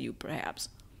worst in you, perhaps.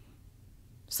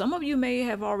 Some of you may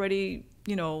have already,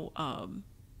 you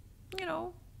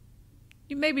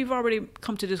maybe have already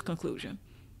come to this conclusion.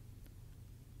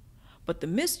 But the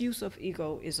misuse of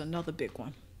ego is another big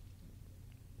one.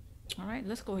 All right,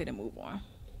 let's go ahead and move on.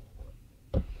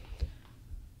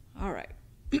 All right.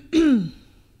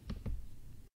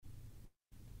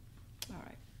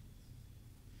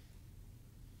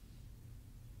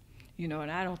 You know,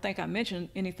 and I don't think I mentioned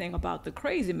anything about the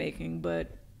crazy making,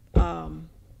 but I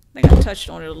think I touched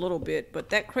on it a little bit. But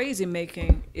that crazy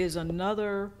making is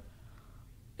another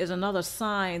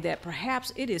sign that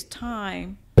perhaps it is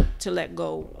time to let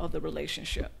go of the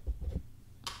relationship.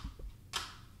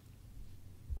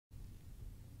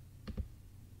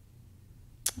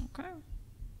 Okay,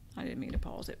 I didn't mean to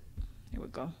pause it. Here we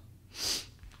go.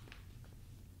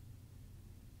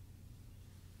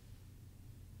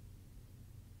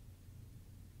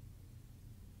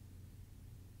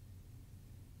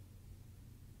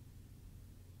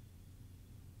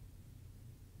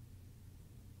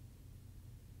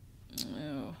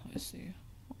 Oh, let's see.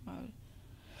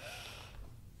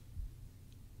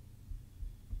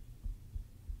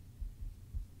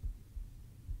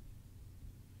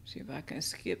 See if I can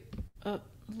skip up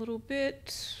a little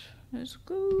bit. Let's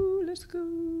go, let's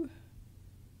go.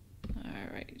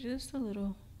 All right, just a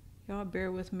little. Y'all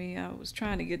bear with me. I was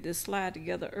trying to get this slide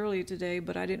together earlier today,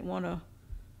 but I didn't want to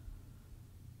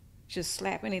just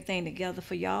slap anything together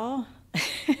for y'all.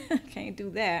 Can't do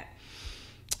that.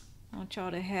 I want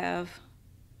y'all to have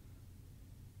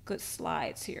good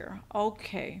slides here.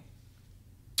 Okay.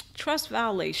 Trust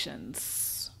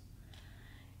violations.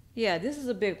 Yeah, this is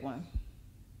a big one.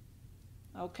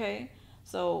 Okay.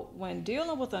 So when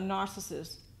dealing with a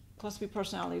narcissist, cluster B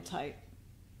personality type,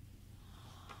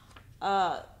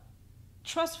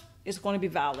 trust is going to be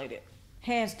violated.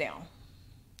 Hands down.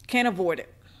 Can't avoid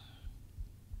it.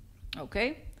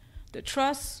 Okay. The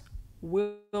trust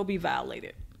will be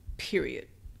violated. Period.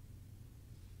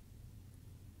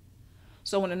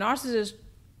 So when a narcissist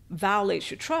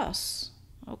violates your trust,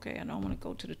 okay, I don't want to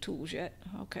go to the tools yet.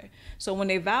 Okay. So when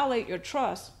they violate your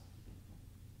trust,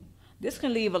 this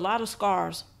can leave a lot of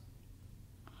scars,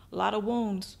 a lot of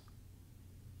wounds.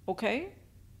 Okay?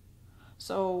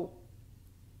 So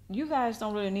you guys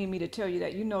don't really need me to tell you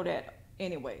that. You know that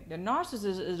anyway. The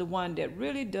narcissist is the one that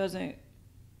really doesn't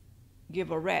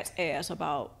give a rat's ass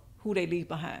about who they leave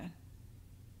behind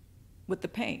with the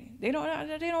pain. They don't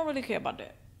really care about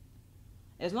that,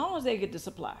 as long as they get the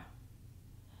supply.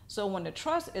 So when the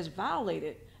trust is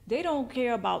violated, they don't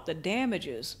care about the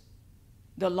damages,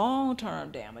 the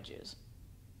long-term damages.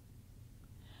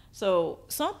 So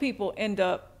some people end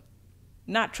up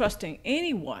not trusting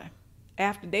anyone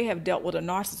after they have dealt with a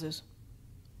narcissist.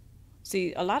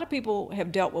 See, a lot of people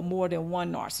have dealt with more than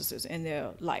one narcissist in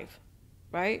their life,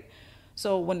 right?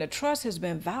 So when the trust has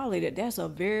been violated, that's a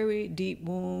very deep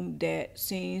wound that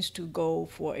seems to go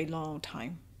for a long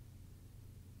time.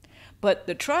 But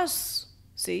the trust,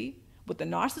 see, with the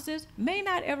narcissist may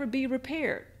not ever be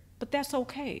repaired, but that's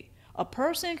okay. A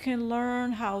person can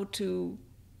learn how to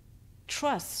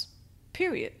trust,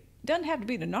 period. Doesn't have to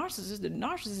be the narcissist. The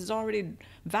narcissist has already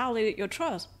violated your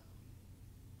trust.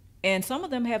 And some of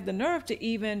them have the nerve to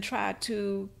even try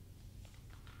to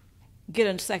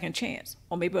get a second chance,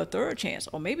 or maybe a third chance,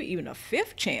 or maybe even a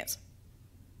fifth chance.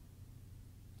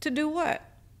 To do what?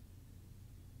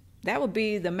 That would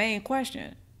be the main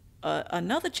question.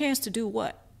 Another chance to do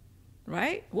what?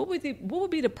 Right? What would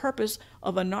be the purpose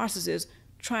of a narcissist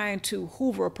trying to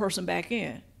hoover a person back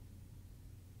in?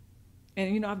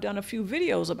 and I've done a few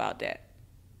videos about that,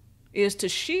 is to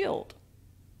shield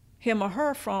him or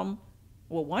her from,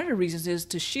 well, one of the reasons is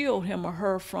to shield him or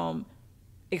her from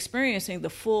experiencing the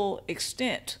full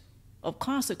extent of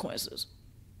consequences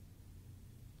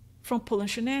from pulling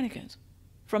shenanigans,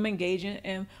 from engaging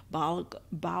in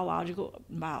biological,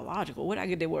 where did I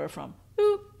get that word from?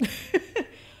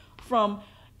 From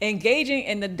engaging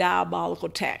in the diabolical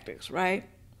tactics, right?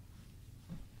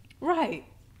 Right.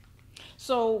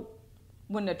 So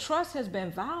when the trust has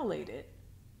been violated,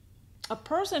 a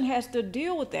person has to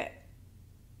deal with that.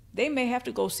 They may have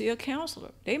to go see a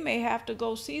counselor. They may have to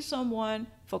go see someone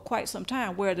for quite some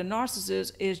time, where the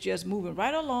narcissist is just moving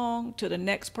right along to the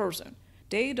next person.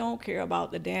 They don't care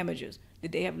about the damages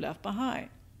that they have left behind.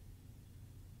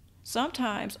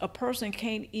 Sometimes a person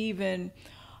can't even,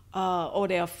 or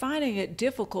they're finding it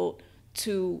difficult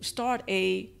to start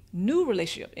a new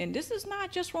relationship. And this is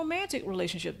not just romantic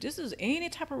relationship. This is any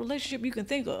type of relationship you can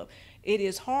think of. It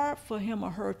is hard for him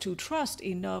or her to trust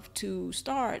enough to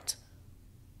start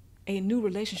a new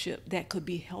relationship that could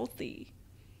be healthy.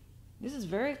 This is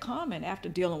very common after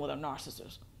dealing with a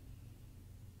narcissist.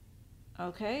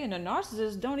 Okay, and the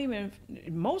narcissists don't even,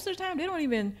 most of the time, they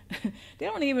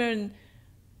don't even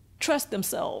trust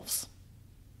themselves.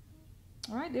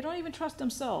 All right, they don't even trust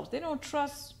themselves. They don't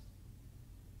trust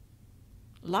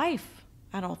life,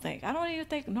 I don't think. I don't even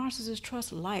think narcissists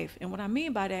trust life. And what I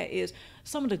mean by that is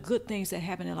some of the good things that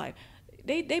happen in life.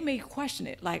 They may question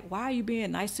it, like, why are you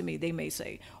being nice to me, they may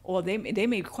say. Or they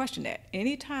may question that.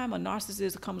 Anytime a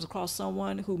narcissist comes across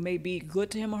someone who may be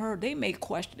good to him or her, they may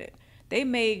question it. They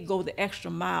may go the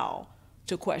extra mile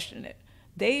to question it.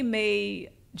 They may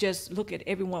just look at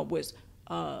everyone with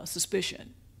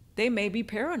suspicion. They may be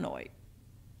paranoid.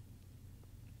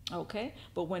 Okay?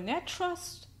 But when that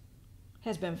trust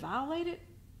has been violated,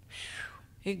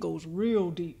 it goes real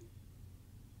deep.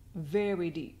 Very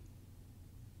deep.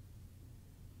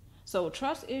 So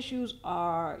trust issues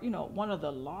are, one of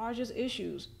the largest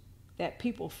issues that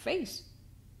people face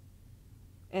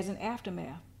as an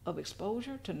aftermath of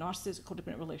exposure to narcissistic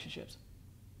codependent relationships.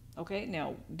 Okay,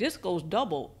 now this goes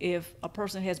double if a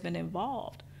person has been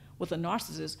involved with a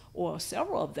narcissist or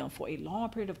several of them for a long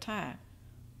period of time.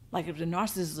 Like if the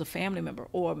narcissist is a family member,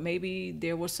 or maybe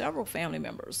there were several family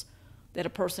members that a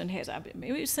person has,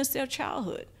 maybe since their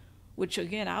childhood, which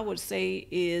again I would say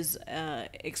is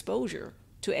exposure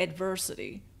to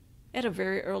adversity at a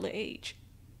very early age.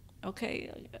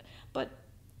 Okay, but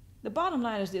the bottom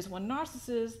line is this: when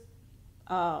narcissists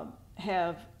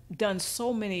have done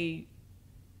so many,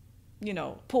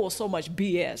 pull so much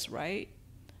BS, right,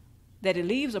 that it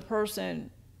leaves a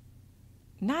person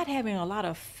not having a lot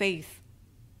of faith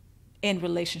in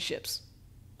relationships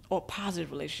or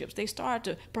positive relationships.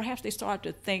 Perhaps they start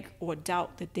to think or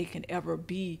doubt that they can ever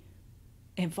be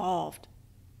involved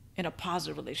in a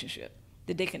positive relationship,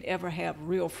 that they can ever have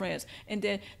real friends. And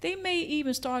then they may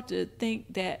even start to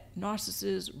think that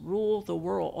narcissists rule the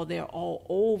world, or they're all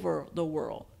over the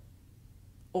world,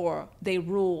 or they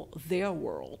rule their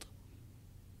world.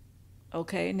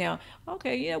 Okay, now,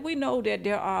 we know that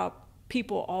there are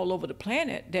people all over the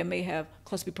planet that may have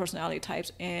cluster B personality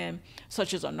types, and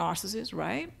such as a narcissist,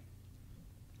 right?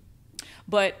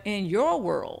 But in your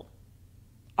world,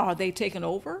 are they taking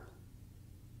over?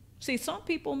 See, some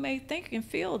people may think and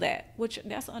feel that, which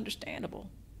that's understandable,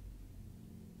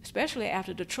 especially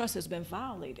after the trust has been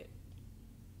violated.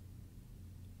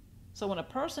 So when a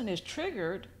person is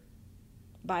triggered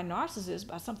by narcissists,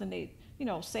 by something they,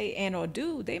 say and or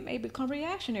do, they may become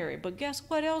reactionary. But guess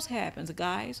what else happens,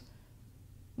 guys?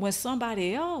 When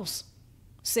somebody else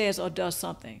says or does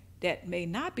something that may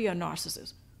not be a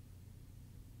narcissist.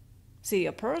 See,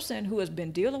 a person who has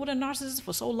been dealing with a narcissist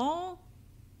for so long,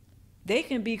 they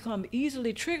can become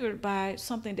easily triggered by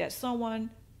something that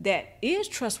someone that is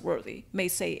trustworthy may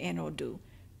say and or do,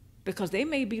 because they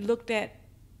may be looked at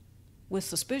with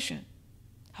suspicion.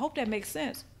 I hope that makes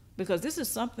sense, because this is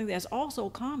something that's also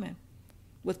common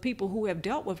with people who have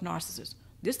dealt with narcissists.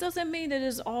 This doesn't mean that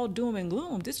it's all doom and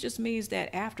gloom. This just means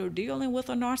that after dealing with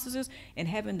a narcissist and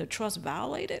having the trust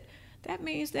violated, that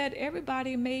means that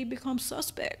everybody may become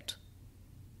suspect.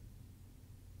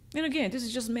 And again, this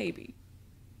is just maybe.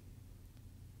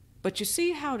 But you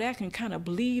see how that can kind of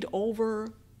bleed over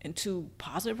into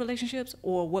positive relationships,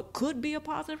 or what could be a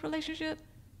positive relationship?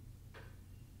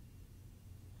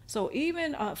 So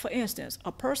even, for instance,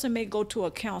 a person may go to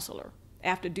a counselor.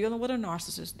 After dealing with a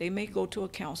narcissist, they may go to a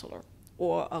counselor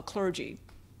or a clergy,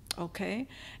 okay?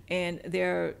 And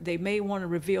they may want to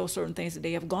reveal certain things that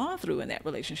they have gone through in that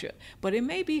relationship. But it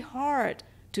may be hard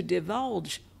to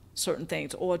divulge certain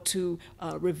things or to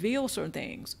reveal certain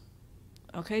things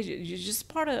Okay, you're just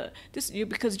part of this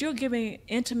because you're giving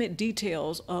intimate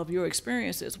details of your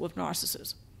experiences with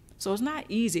narcissists. So it's not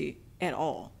easy at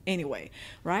all anyway,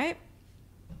 right?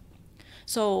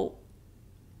 So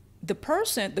the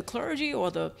person, the clergy,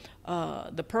 or the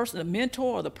person, the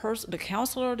mentor, or the person, the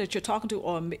counselor that you're talking to,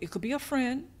 or it could be a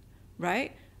friend,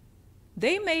 right?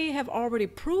 They may have already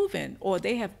proven or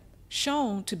they have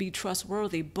shown to be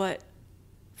trustworthy, but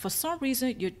for some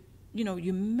reason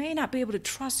you may not be able to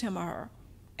trust him or her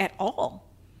at all.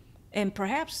 And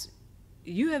perhaps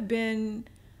you have been,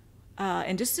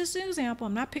 and this is an example,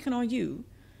 I'm not picking on you,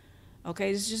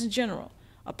 okay, this is just in general.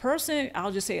 A person,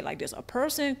 I'll just say it like this, a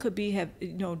person could be,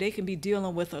 they can be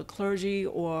dealing with a clergy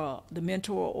or the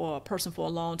mentor or a person for a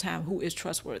long time who is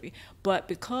trustworthy. But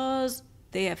because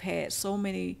they have had so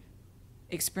many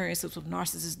experiences with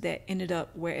narcissists that ended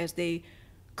up, whereas they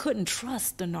couldn't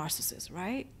trust the narcissist,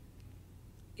 right?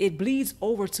 It bleeds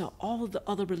over to all the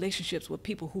other relationships with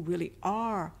people who really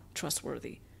are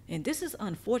trustworthy. And this is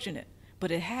unfortunate, but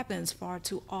it happens far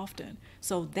too often.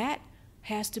 So that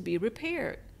has to be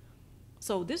repaired.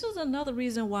 So this is another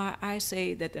reason why I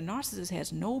say that the narcissist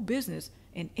has no business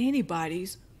in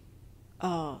anybody's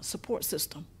support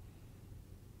system.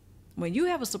 When you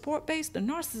have a support base, the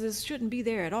narcissist shouldn't be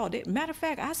there at all. Matter of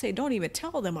fact, I say don't even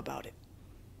tell them about it.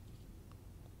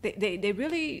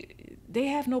 They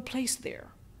have no place there.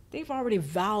 They've already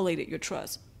violated your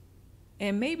trust.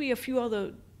 And maybe a few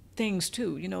other things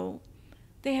too,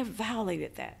 they have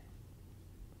violated that.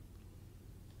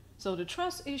 So the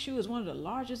trust issue is one of the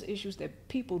largest issues that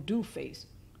people do face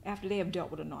after they have dealt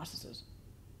with a narcissist.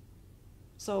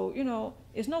 So,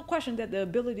 it's no question that the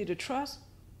ability to trust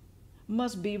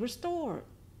must be restored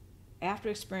after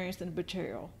experiencing the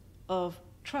betrayal of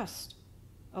trust.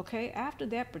 Okay, after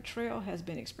that betrayal has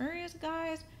been experienced,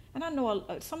 guys, and I know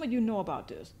some of you know about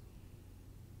this.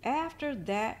 After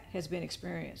that has been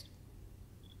experienced,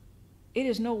 it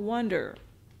is no wonder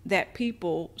that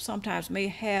people sometimes may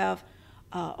have,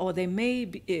 or they may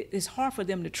be, it's hard for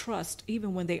them to trust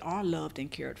even when they are loved and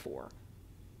cared for.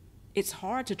 It's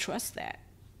hard to trust that.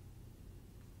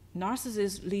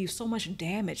 Narcissists leave so much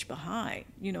damage behind,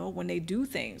 when they do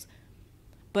things.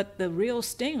 But the real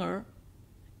stinger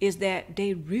is that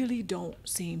they really don't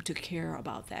seem to care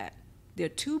about that. They're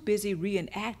too busy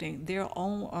reenacting their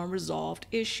own unresolved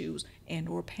issues and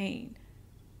or pain.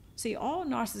 See, all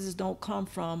narcissists don't come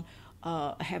from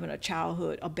having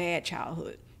a bad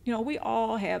childhood. We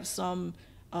all have some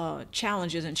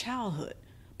challenges in childhood.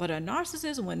 But a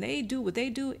narcissist, when they do what they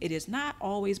do, it is not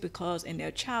always because in their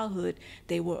childhood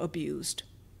they were abused.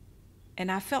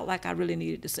 And I felt like I really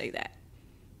needed to say that,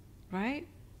 right?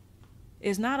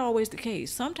 It's not always the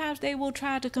case. Sometimes they will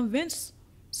try to convince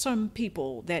some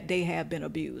people that they have been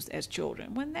abused as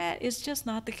children, when that is just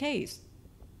not the case.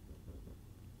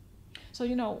 So,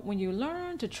 when you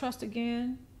learn to trust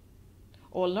again,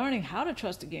 or learning how to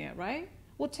trust again, right?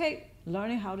 We'll take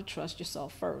learning how to trust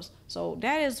yourself first. So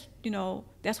that is,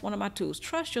 that's one of my tools.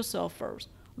 Trust yourself first.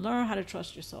 Learn how to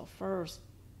trust yourself first.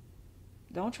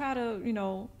 Don't try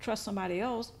to, trust somebody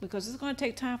else, because it's going to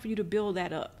take time for you to build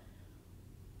that up.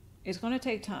 It's going to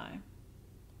take time.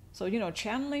 So,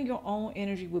 channeling your own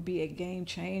energy would be a game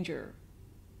changer.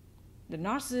 The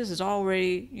narcissist is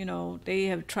already, they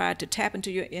have tried to tap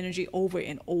into your energy over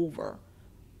and over.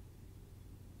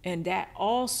 And that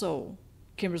also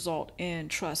can result in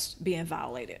trust being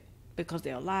violated, because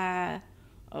they'll lie,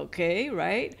 okay,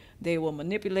 right? They will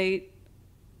manipulate,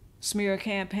 smear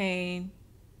campaign,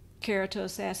 character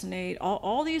assassinate.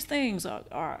 All these things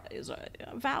is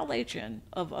a violation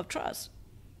of trust.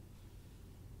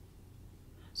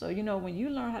 So, when you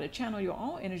learn how to channel your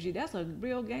own energy, that's a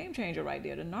real game changer right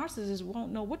there. The narcissist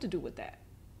won't know what to do with that.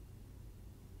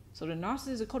 So the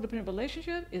narcissistic codependent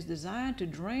relationship is designed to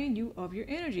drain you of your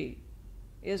energy.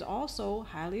 It is also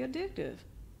highly addictive.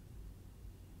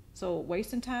 So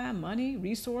wasting time, money,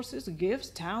 resources, gifts,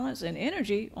 talents, and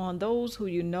energy on those who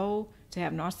you know to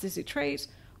have narcissistic traits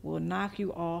will knock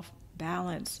you off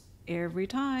balance. Every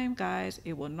time, guys,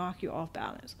 it will knock you off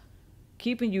balance,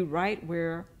 keeping you right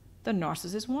where the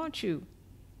narcissist wants you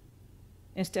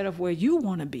instead of where you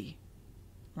want to be,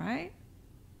 right?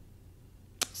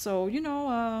 So,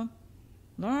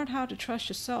 learn how to trust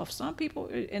yourself. Some people,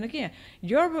 and again,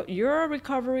 your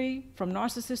recovery from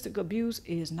narcissistic abuse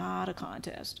is not a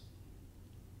contest.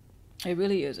 It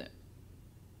really isn't.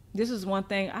 This is one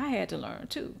thing I had to learn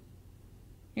too.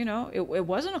 It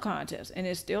wasn't a contest, and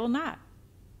it's still not.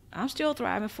 I'm still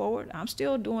thriving forward. I'm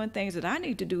still doing things that I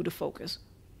need to do to focus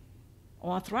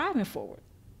on thriving forward.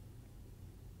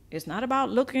 It's not about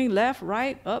looking left,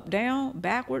 right, up, down,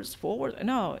 backwards, forward.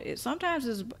 No,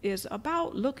 sometimes it's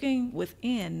about looking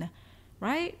within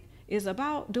right? It's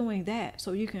about doing that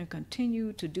so you can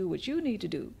continue to do what you need to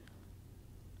do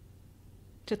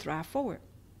to thrive forward.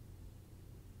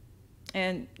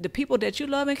 And the people that you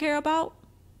love and care about,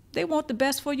 they want the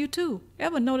best for you too.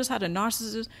 Ever notice how the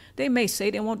narcissists, they may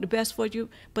say they want the best for you,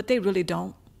 but they really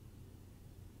don't.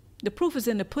 The proof is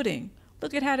in the pudding.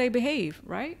 Look at how they behave,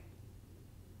 right?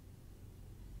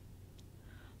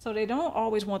 So they don't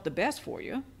always want the best for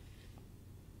you.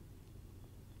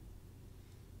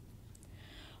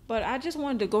 But I just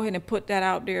wanted to go ahead and put that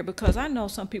out there because I know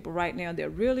some people right now, they're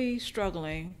really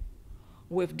struggling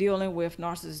with dealing with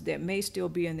narcissists that may still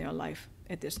be in their life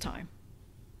at this time.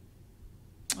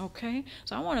 Okay,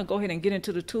 so I want to go ahead and get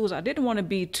into the tools. I didn't want to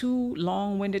be too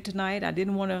long-winded tonight. I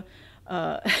didn't want to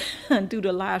do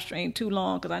the live stream too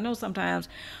long because I know sometimes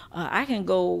I can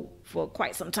go for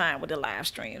quite some time with the live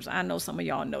streams. I know some of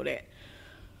y'all know that.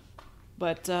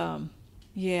 But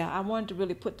yeah, I wanted to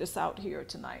really put this out here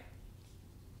tonight.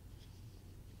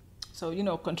 So, you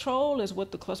know, control is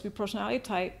what the cluster B personality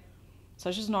type,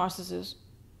 such as narcissists,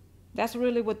 that's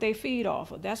really what they feed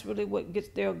off of. That's really what gets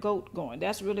their goat going.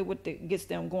 That's really what gets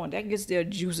them going. That gets their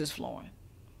juices flowing,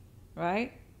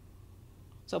 right?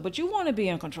 So, but you want to be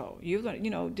in control. You're gonna, you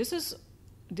know, this is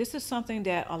something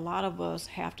that a lot of us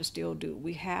have to still do.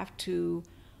 We have to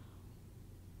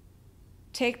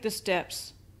take the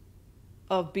steps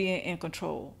of being in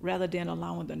control rather than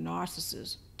allowing the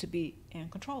narcissist to be in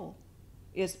control.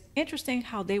 It's interesting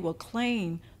how they will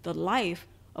claim the life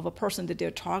of a person that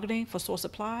they're targeting for source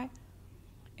supply,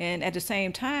 and at the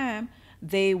same time,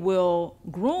 they will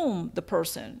groom the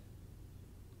person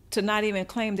to not even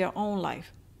claim their own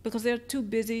life because they're too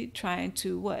busy trying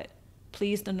to what?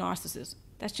 Please the narcissist.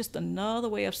 That's just another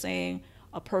way of saying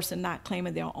a person not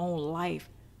claiming their own life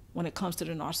when it comes to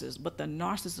the narcissist, but the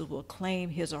narcissist will claim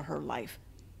his or her life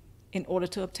in order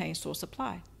to obtain source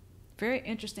supply. Very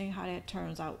interesting how that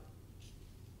turns out.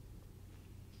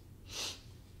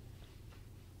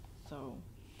 So,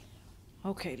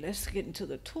 okay, let's get into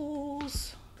the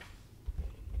tools.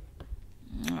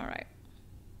 All right.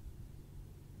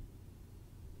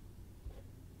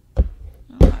 Oh,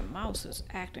 my mouse is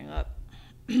acting up.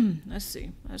 Let's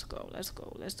see. Let's go.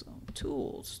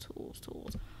 Tools.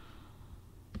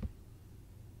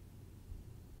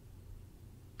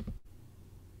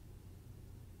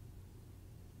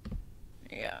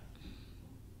 Yeah.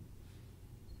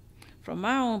 From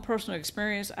my own personal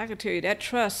experience, I can tell you that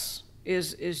trust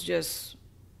is just,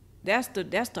 that's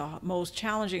the most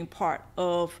challenging part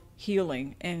of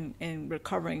healing and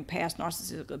recovering past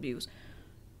narcissistic abuse.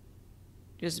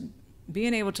 Just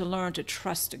being able to learn to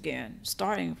trust again,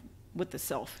 starting with the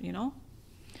self, you know?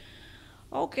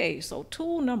 Okay, so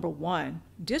tool number 1,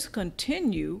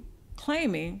 discontinue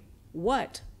claiming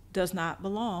what does not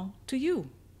belong to you.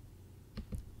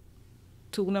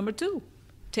 Tool number 2,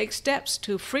 take steps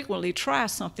to frequently try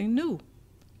something new.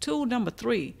 Tool number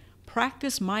 3,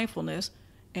 practice mindfulness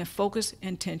and focus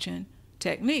intention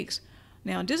techniques.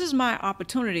 Now, this is my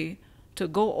opportunity to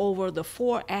go over the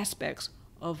 4 aspects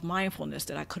of mindfulness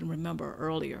that I couldn't remember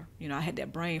earlier. You know, I had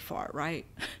that brain fart, right?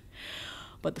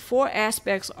 But the 4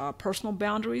 aspects are personal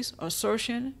boundaries,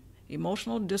 assertion,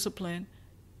 emotional discipline,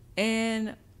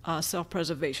 and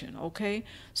self-preservation, okay?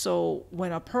 So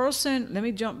when a person, let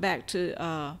me jump back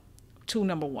to tool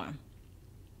number 1.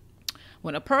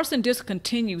 When a person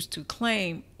discontinues to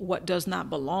claim what does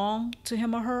not belong to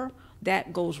him or her,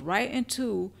 that goes right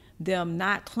into them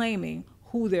not claiming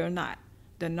who they're not.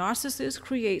 The narcissist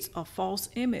creates a false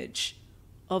image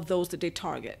of those that they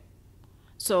target.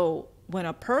 So when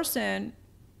a person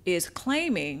is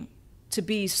claiming to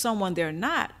be someone they're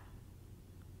not,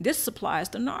 this supplies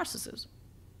the narcissist.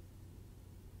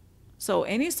 So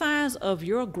any signs of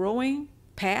your growing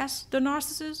past the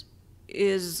narcissist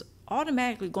is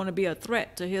automatically going to be a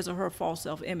threat to his or her false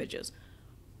self-images.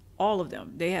 All of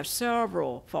them. They have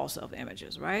several false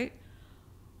self-images, right?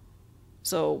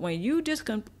 So when you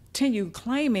discontinue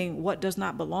claiming what does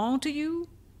not belong to you,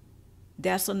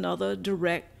 that's another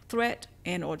direct threat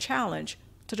and or challenge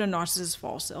to the narcissist's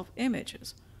false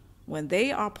self-images. When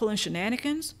they are pulling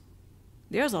shenanigans,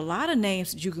 there's a lot of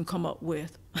names that you can come up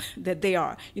with that they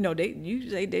are. You know, you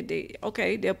say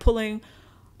okay, they're pulling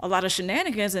a lot of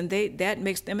shenanigans and that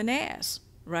makes them an ass,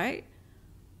 right?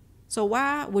 So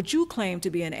why would you claim to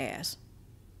be an ass?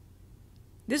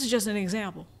 This is just an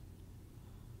example.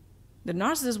 The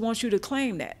narcissist wants you to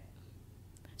claim that.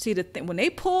 See, when they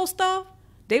pull stuff,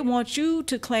 they want you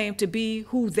to claim to be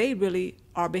who they really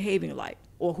are behaving like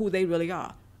or who they really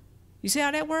are. You see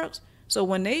how that works? So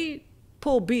when they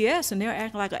pull BS and they're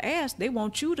acting like an ass, they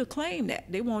want you to claim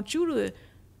that. They want you to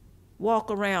walk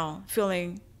around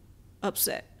feeling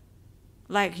upset.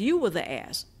 like you were the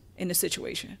ass in the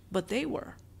situation, but they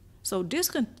were. So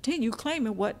discontinue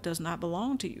claiming what does not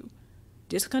belong to you.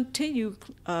 Discontinue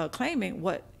claiming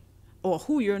what or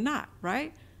who you're not,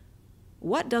 right?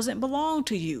 What doesn't belong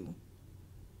to you?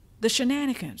 The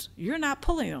shenanigans, you're not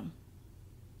pulling them.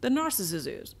 The narcissist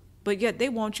is. But yet they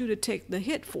want you to take the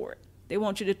hit for it. They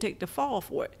want you to take the fall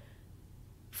for it.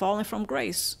 Falling from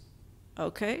grace,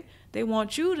 okay? They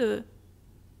want you to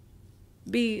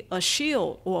be a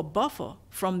shield or a buffer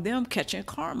from them catching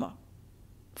karma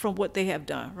from what they have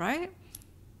done, right?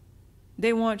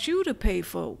 They want you to pay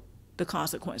for the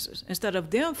consequences instead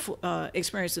of them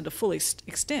experiencing the full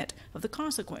extent of the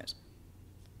consequence.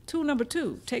 Tool number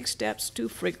 2, take steps to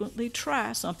frequently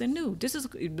try something new. This is,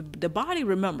 the body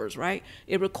remembers, right?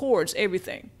 It records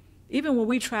everything. Even when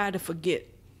we try to forget.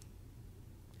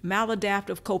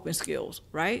 Maladaptive coping skills,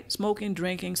 right? Smoking,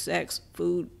 drinking, sex,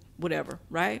 food, whatever,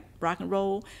 right? Rock and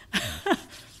roll,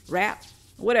 rap,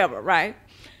 whatever, right?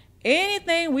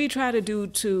 Anything we try to do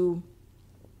to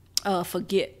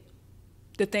forget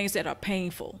the things that are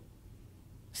painful.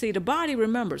 See, the body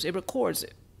remembers, it records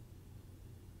it.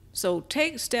 So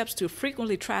take steps to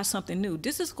frequently try something new.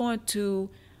 This is going to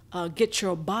get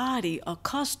your body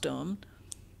accustomed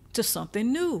to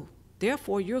something new.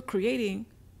 Therefore, you're creating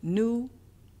new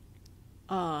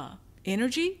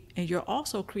energy, and you're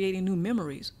also creating new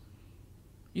memories.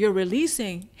 You're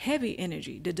releasing heavy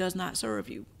energy that does not serve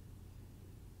you.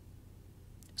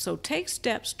 So take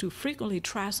steps to frequently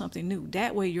try something new.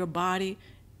 That way your body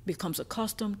becomes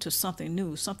accustomed to something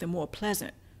new, something more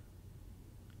pleasant.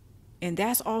 And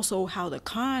that's also how the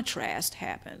contrast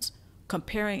happens,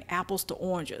 comparing apples to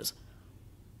oranges.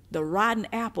 The rotten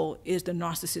apple is the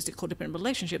narcissistic codependent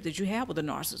relationship that you have with the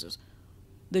narcissist.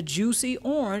 The juicy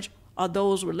orange are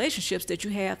those relationships that you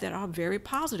have that are very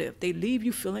positive. They leave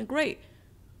you feeling great,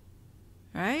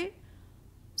 right?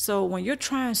 So when you're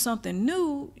trying something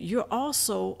new, you're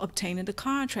also obtaining the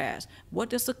contrast. What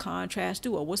does the contrast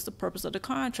do, or what's the purpose of the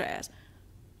contrast?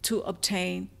 To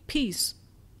obtain peace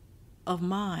of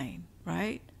mind,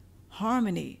 right?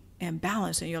 Harmony and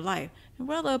balance in your life. And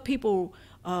whether people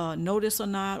notice or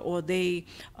not, or they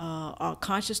are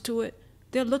conscious to it,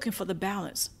 they're looking for the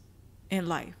balance in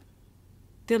life.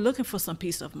 They're looking for some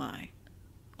peace of mind,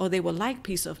 or they would like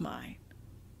peace of mind.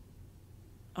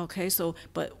 Okay, so,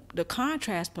 but the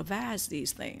contrast provides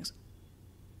these things.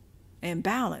 And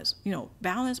balance,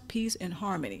 balance, peace, and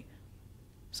harmony.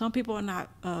 Some people are not,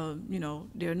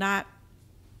 they're not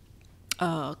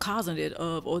cognizant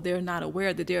of, or they're not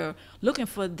aware that they're looking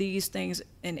for these things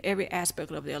in every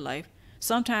aspect of their life.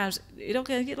 Sometimes,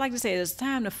 like to say, there's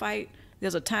time to fight,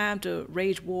 there's a time to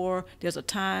wage war, there's a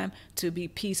time to be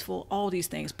peaceful, all these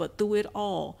things. But through it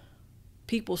all,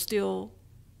 people still,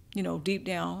 deep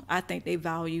down, I think they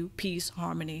value peace,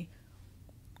 harmony,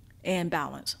 and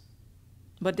balance.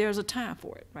 But there's a time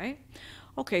for it, right?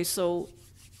 Okay, so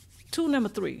tool number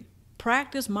 3,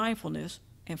 practice mindfulness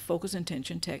and focus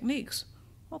intention techniques.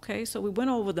 Okay, so we went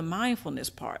over the mindfulness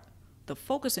part. The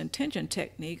focus intention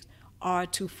techniques are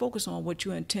to focus on what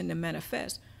you intend to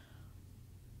manifest.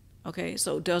 Okay,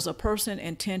 so does a person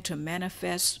intend to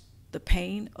manifest the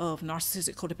pain of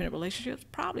narcissistic codependent relationships?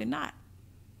 Probably not.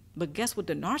 But guess what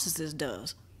the narcissist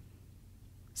does?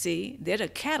 See, they're the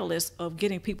catalyst of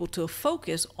getting people to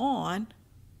focus on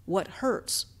what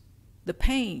hurts, the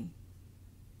pain,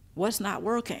 what's not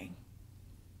working.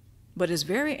 But it's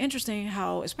very interesting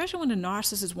how, especially when the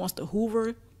narcissist wants to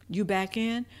hoover you back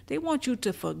in, they want you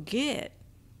to forget.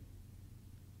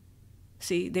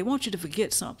 See, they want you to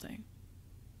forget something.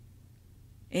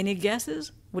 Any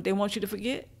guesses what they want you to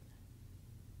forget?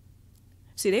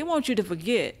 See, they want you to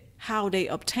forget how they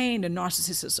obtain the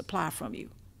narcissistic supply from you.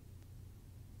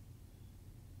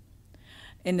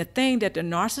 And the thing that the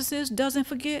narcissist doesn't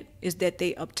forget is that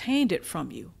they obtained it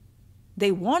from you.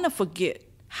 They want to forget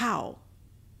how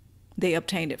they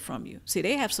obtained it from you. See,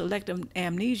 they have selective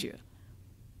amnesia.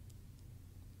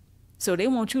 So they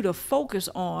want you to focus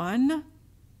on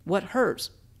what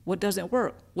hurts, what doesn't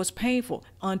work, what's painful,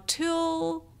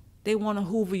 until they want to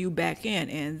hoover you back in.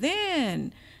 And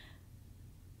then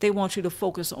they want you to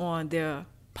focus on their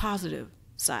positive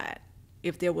side,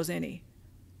 if there was any,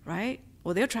 right?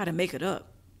 Or they'll try to make it up.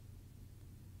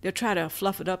 They'll try to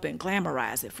fluff it up and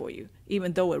glamorize it for you,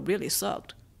 even though it really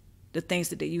sucked, the things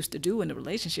that they used to do in the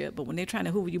relationship. But when they're trying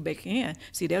to hoover you back in,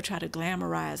 see, they'll try to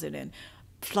glamorize it and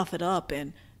fluff it up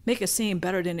and make it seem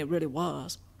better than it really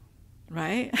was,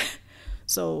 right?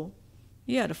 So,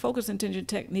 yeah, the focus intention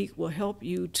technique will help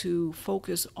you to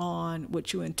focus on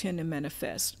what you intend to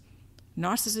manifest.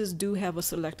 Narcissists do have a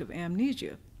selective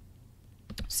amnesia.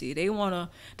 See,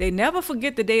 they never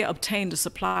forget that they obtained the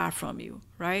supply from you,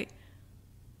 right?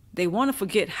 They want to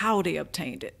forget how they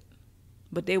obtained it,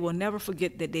 but they will never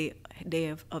forget that they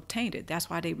have obtained it. That's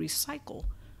why they recycle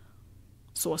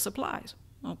source supplies.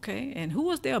 Okay, and who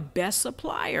is their best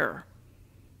supplier?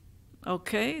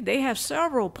 Okay, they have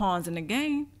several pawns in the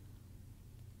game,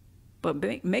 but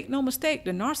make no mistake,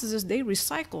 the narcissists, they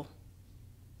recycle.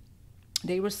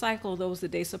 They recycle those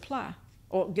that they supply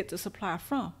or get the supply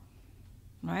from,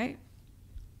 right?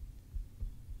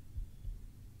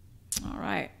 All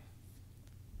right.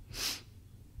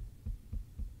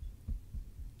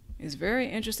 It's very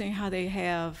interesting how they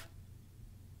have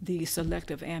the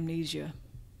selective amnesia.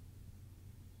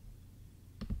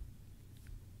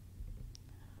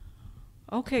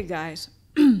 Okay, guys.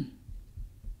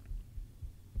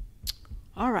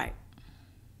 All right.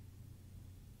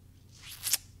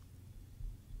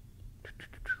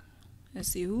 Let's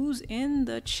see who's in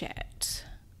the chat.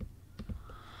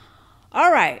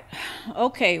 All right.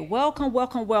 Okay. Welcome,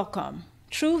 welcome, welcome.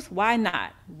 Truth, why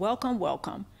not? Welcome,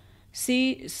 welcome.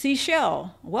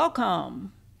 Seashell,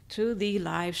 welcome to the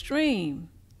live stream.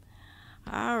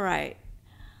 All right.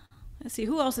 Let's see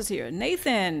who else is here.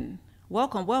 Nathan,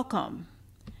 welcome, welcome.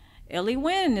 Ellie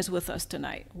Wynn is with us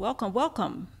tonight. Welcome,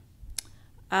 welcome.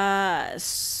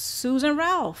 Susan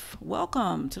Ralph,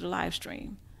 welcome to the live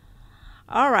stream.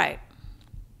 All right.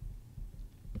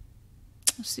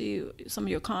 Let's see some of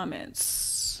your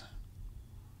comments.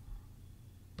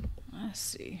 Let's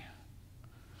see.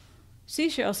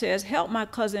 Seashell says, help, my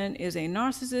cousin is a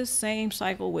narcissist, same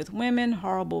cycle with women,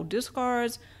 horrible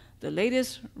discards. The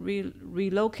latest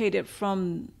relocated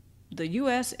from the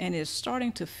U.S. and is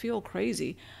starting to feel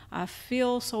crazy. I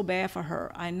feel so bad for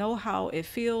her. I know how it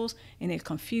feels in a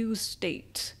confused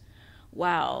state.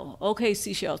 Wow. Okay,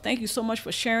 Seashell, thank you so much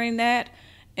for sharing that.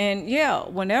 And yeah,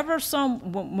 whenever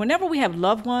we have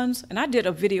loved ones, and I did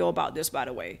a video about this, by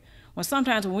the way,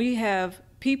 sometimes when we have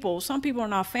people, some people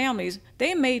in our families,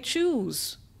 they may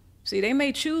choose, they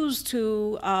may choose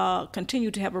to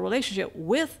continue to have a relationship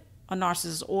with a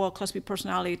narcissist or a cluster B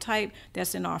personality type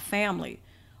that's in our family,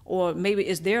 or maybe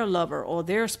it's their lover or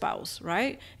their spouse,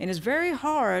 right? And it's very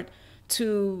hard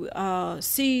to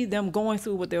see them going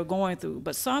through what they're going through.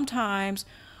 But sometimes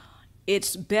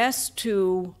it's best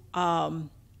to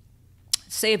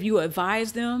say, if you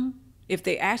advise them, if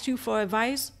they ask you for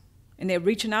advice and they're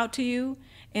reaching out to you,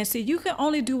 and see, you can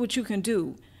only do what you can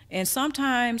do. And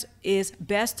sometimes it's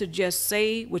best to just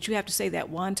say what you have to say that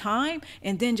one time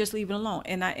and then just leave it alone.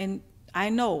 And I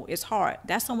know it's hard.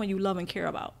 That's someone you love and care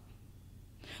about.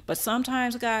 But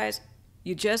sometimes, guys,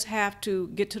 you just have to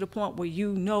get to the point where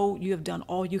you know you have done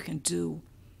all you can do.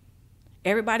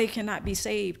 Everybody cannot be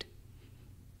saved.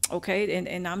 Okay,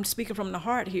 and I'm speaking from the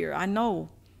heart here. I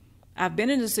know I've been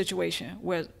in a situation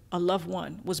where a loved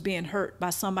one was being hurt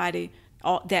by somebody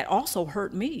that also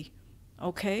hurt me.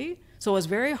 Okay, so it's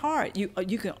very hard. You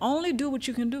can only do what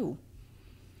you can do.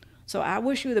 So I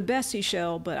wish you the best,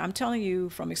 Seashell, but I'm telling you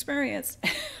from experience,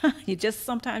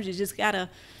 sometimes you just gotta.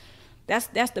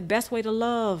 That's the best way to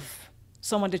love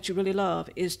someone that you really love,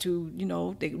 is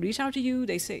to, they reach out to you,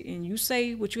 they say, and you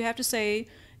say what you have to say,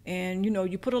 and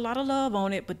you put a lot of love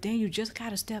on it, but then you just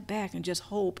gotta step back and just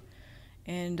hope,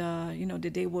 and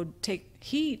that they will take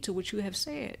heed to what you have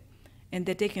said, and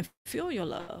that they can feel your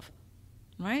love,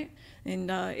 right?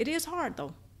 And it is hard,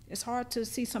 though. It's hard to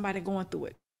see somebody going through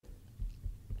it,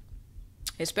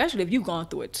 especially if you've gone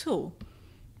through it too,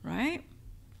 right?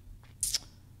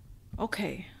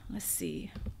 Okay, let's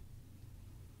see.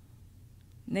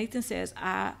 Nathan says,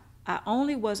 I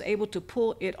only was able to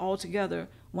pull it all together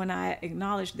when I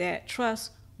acknowledged that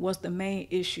trust was the main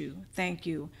issue. Thank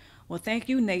you. Well, thank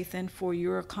you, Nathan, for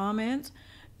your comments.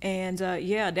 And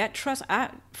yeah, that trust,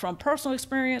 from personal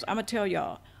experience, I'm gonna tell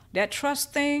y'all, that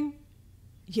trust thing,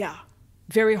 yeah,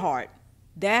 very hard.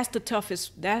 That's the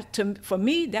toughest. For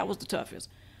me, that was the toughest.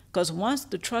 Because once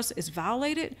the trust is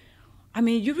violated, I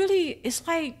mean, you really, it's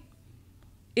like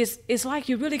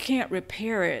you really can't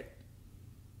repair it.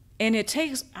 And it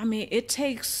takes,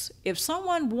 if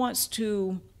someone wants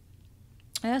to,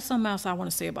 and that's something else I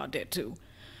want to say about that too.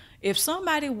 If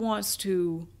somebody wants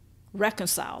to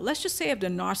reconcile, let's just say if the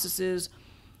narcissist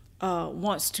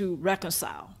wants to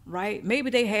reconcile, right? Maybe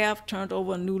they have turned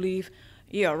over a new leaf.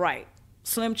 Yeah, right.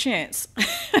 Slim chance.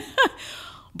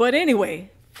 But anyway,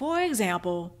 for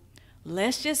example,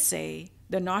 let's just say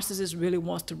the narcissist really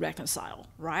wants to reconcile,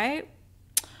 right?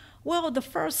 Well, the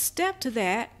first step to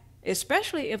that,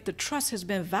 especially if the trust has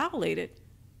been violated,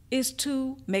 is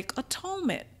to make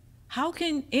atonement. How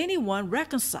can anyone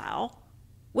reconcile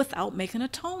without making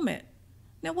atonement?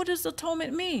 Now, what does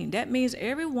atonement mean? That means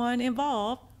everyone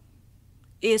involved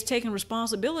is taking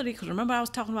responsibility, because remember I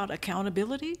was talking about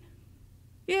accountability?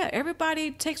 Yeah,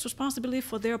 everybody takes responsibility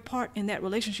for their part in that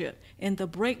relationship, in the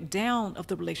breakdown of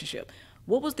the relationship.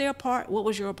 What was their part? What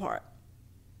was your part?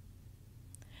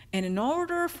 And in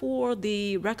order for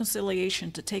the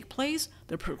reconciliation to take place,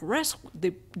 the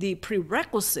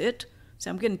prerequisite, see,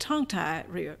 I'm getting tongue-tied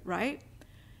here, right,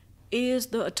 is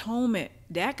the atonement.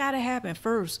 That got to happen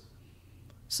first.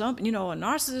 A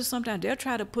narcissist, sometimes they'll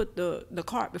try to put the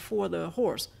cart before the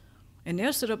horse. And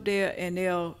they'll sit up there and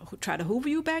they'll try to hoover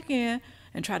you back in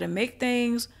and try to make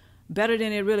things better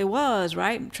than it really was,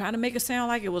 right? Trying to make it sound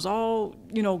like it was all,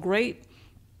 great.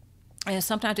 And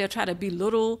sometimes they'll try to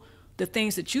belittle the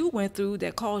things that you went through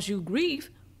that caused you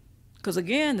grief. Because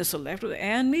again, the selective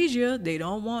amnesia, they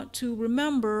don't want to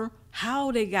remember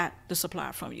how they got the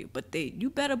supply from you. But you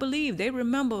better believe they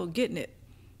remember getting it.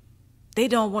 They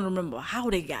don't want to remember how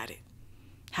they got it.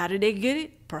 How did they get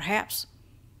it? Perhaps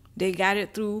they got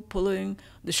it through pulling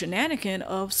the shenanigan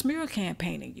of smear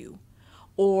campaigning you,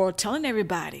 or telling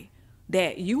everybody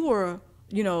that you were,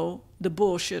 the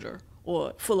bullshitter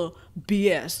or full of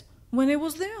BS when it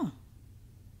was them.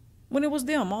 When it was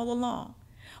them all along.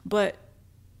 But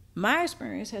my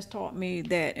experience has taught me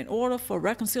that in order for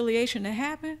reconciliation to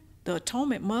happen, the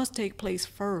atonement must take place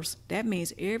first. That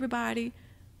means everybody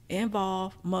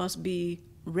involved must be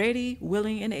ready,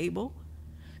 willing, and able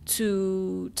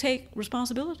to take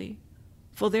responsibility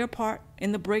for their part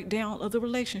in the breakdown of the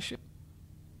relationship.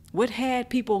 What had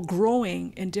people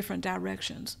growing in different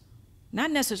directions?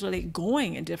 Not necessarily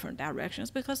going in different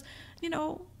directions, because,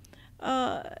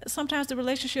 sometimes the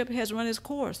relationship has run its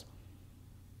course.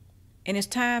 And it's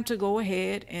time to go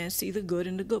ahead and see the good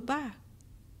in the goodbye.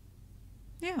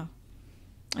 Yeah.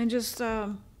 And just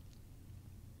when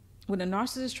a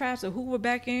narcissist tries to hoover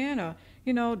back in, or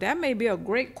that may be a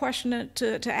great question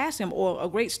to ask them, or a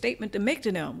great statement to make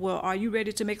to them. Well, are you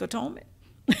ready to make atonement?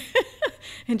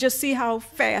 And just see how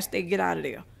fast they get out of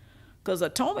there. Because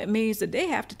atonement means that they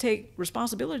have to take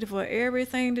responsibility for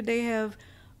everything that they have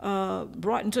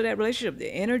brought into that relationship. The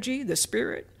energy, the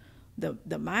spirit, the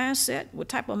mindset. What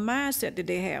type of mindset did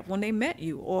they have when they met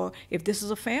you? Or if this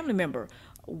is a family member,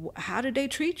 how did they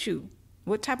treat you?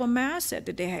 What type of mindset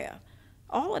did they have?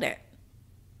 All of that.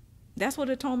 That's what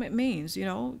atonement means,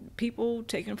 people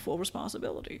taking full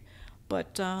responsibility.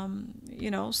 But, some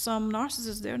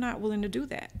narcissists, they're not willing to do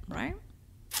that, right?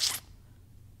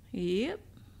 Yep.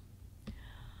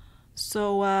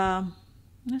 So,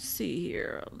 let's see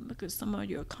here. Look at some of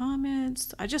your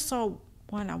comments. I just saw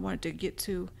one I wanted to get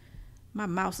to. My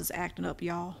mouse is acting up,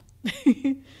 y'all.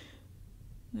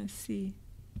 Let's see.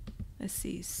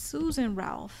 Susan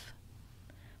Ralph.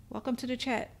 Welcome to the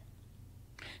chat.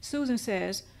 Susan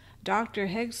says, Dr.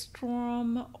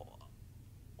 Hegstrom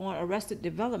on Arrested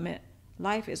Development,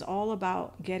 life is all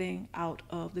about getting out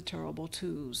of the terrible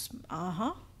twos.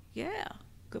 Yeah,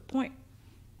 good point.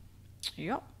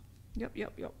 Yep.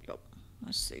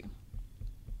 Let's see.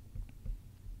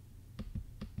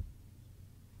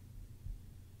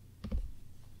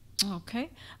 Okay.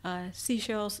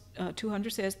 Seashells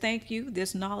 200 says, thank you.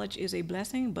 This knowledge is a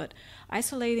blessing, but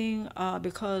isolating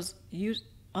because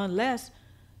unless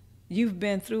you've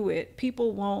been through it,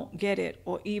 people won't get it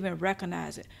or even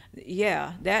recognize it.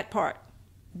 Yeah, that part,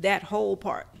 that whole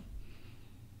part.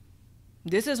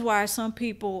 This is why some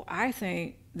people, I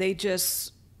think, they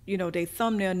just, they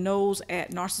thumb their nose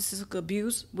at narcissistic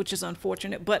abuse, which is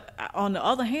unfortunate. But on the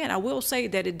other hand, I will say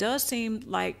that it does seem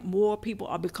like more people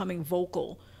are becoming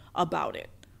vocal about it.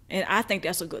 And I think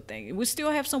that's a good thing. We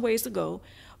still have some ways to go,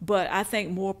 but I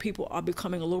think more people are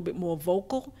becoming a little bit more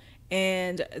vocal,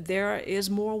 and there is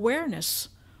more awareness.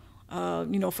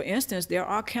 For instance, there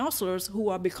are counselors who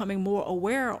are becoming more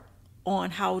aware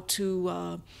on how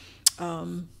to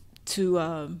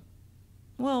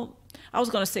well, I was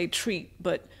going to say treat,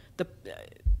 but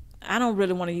I don't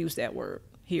really want to use that word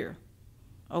here.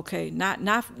 Okay, not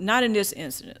in this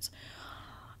instance.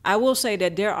 I will say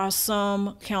that there are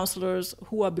some counselors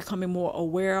who are becoming more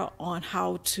aware on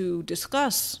how to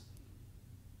discuss,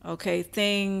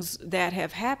 things that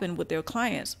have happened with their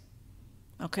clients,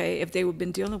 if they've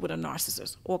been dealing with a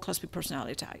narcissist or cluster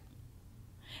personality type.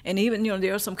 And even,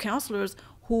 there are some counselors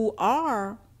who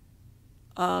are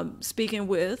speaking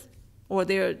with, or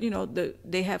they're,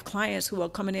 they have clients who are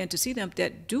coming in to see them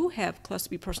that do have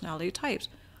cluster B personality types.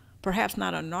 Perhaps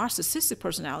not a narcissistic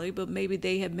personality, but maybe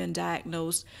they have been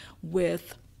diagnosed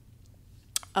with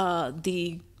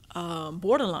the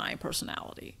borderline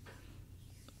personality,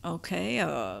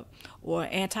 or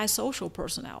antisocial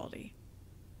personality.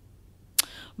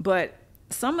 But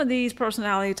some of these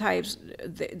personality types,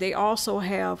 they also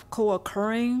have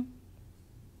co-occurring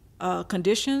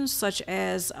conditions such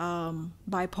as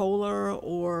bipolar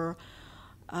or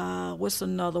What's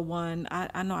another one?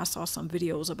 I know I saw some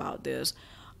videos about this.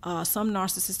 Some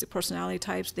narcissistic personality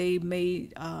types, they may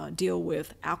deal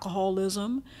with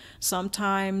alcoholism.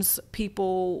 Sometimes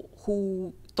people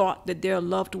who thought that their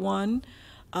loved one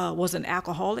was an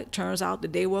alcoholic, turns out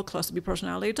that they were a cluster B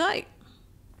personality type,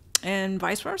 and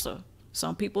vice versa.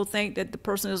 Some people think that the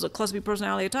person is a cluster B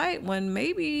personality type when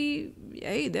maybe,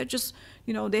 hey, they're just,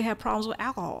 they have problems with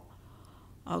alcohol.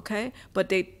 Okay, but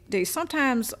they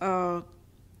sometimes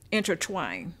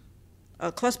intertwine.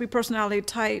 A cluster B personality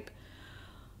type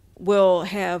will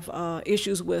have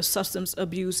issues with substance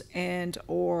abuse and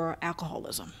or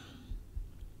alcoholism.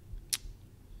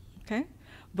 Okay,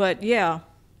 but yeah,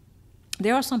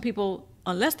 there are some people,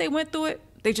 unless they went through it,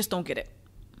 they just don't get it.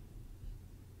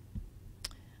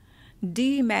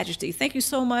 D Majesty, thank you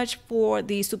so much for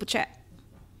the super chat.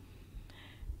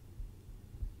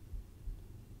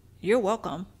 You're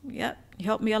welcome. Yep, you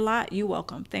helped me a lot. You're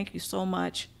welcome. Thank you so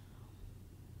much.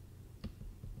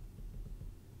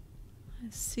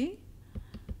 Let's see.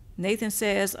 Nathan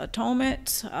says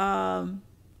atonement.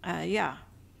 Yeah,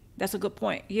 that's a good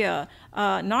point. Yeah,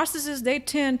 narcissists, they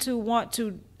tend to want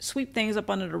to sweep things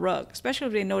up under the rug, especially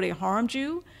if they know they harmed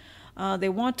you. They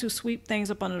want to sweep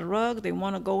things up under the rug. They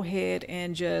want to go ahead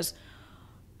and just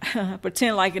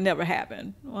pretend like it never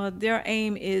happened. Well, their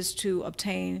aim is to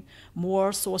obtain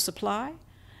more source supply.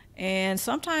 And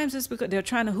sometimes it's because they're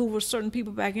trying to hoover certain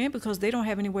people back in because they don't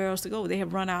have anywhere else to go. They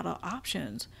have run out of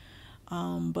options.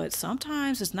 But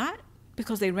sometimes it's not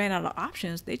because they ran out of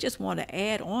options. They just want to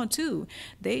add on to.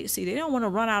 They don't want to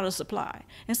run out of supply.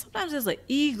 And sometimes it's an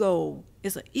ego.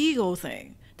 It's an ego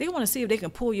thing. They want to see if they can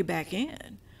pull you back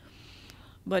in.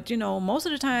 But, most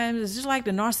of the time, it's just like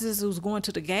the narcissist who's going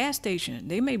to the gas station.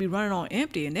 They may be running on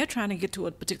empty, and they're trying to get to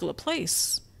a particular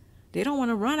place. They don't want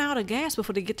to run out of gas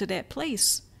before they get to that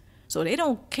place. So they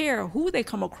don't care who they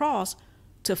come across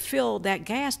to fill that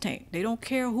gas tank. They don't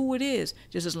care who it is,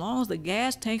 just as long as the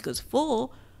gas tank is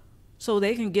full so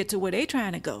they can get to where they're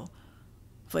trying to go.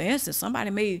 For instance,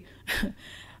 somebody may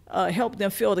help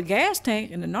them fill the gas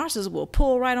tank, and the narcissist will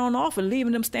pull right on off and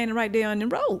leaving them standing right there on the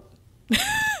road.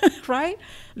 Right?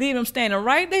 Leave them standing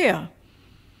right there.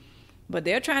 But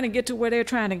they're trying to get to where they're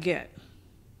trying to get,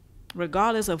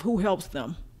 regardless of who helps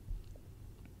them.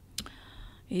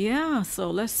 Yeah,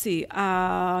 so let's see.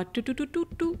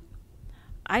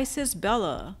 Isis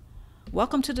Bella,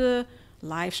 welcome to the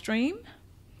live stream.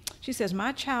 She says,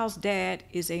 my child's dad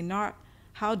is a narc.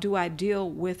 How do I deal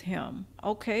with him?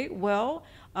 Okay, well,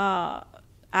 I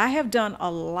have done a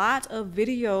lot of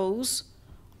videos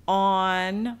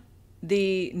on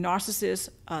the narcissist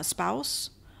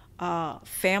spouse,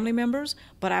 family members,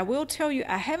 but I will tell you,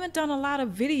 I haven't done a lot of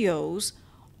videos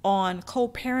on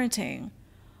co-parenting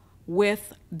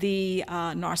with the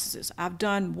narcissist. I've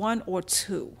done one or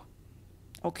two.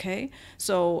 Okay,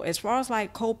 so as far as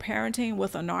like co-parenting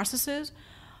with a narcissist,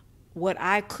 what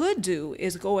I could do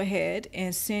is go ahead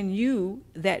and send you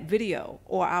that video,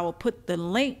 or I will put the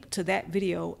link to that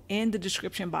video in the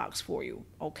description box for you.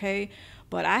 Okay,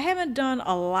 but I haven't done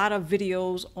a lot of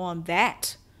videos on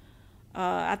that.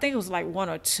 I think it was like one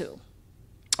or two.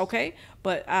 Okay,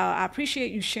 but I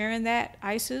appreciate you sharing that,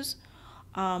 Isis.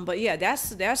 But yeah,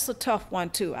 that's a tough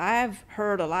one too. I've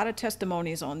heard a lot of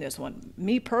testimonies on this one.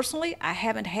 Me personally, I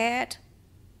haven't had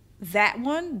that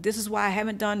one. This is why I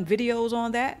haven't done videos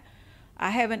on that. I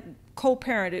haven't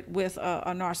co-parented with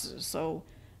a narcissist. So,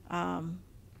 I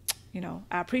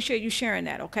appreciate you sharing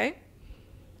that, okay?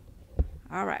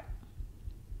 All right.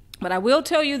 But I will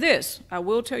tell you this.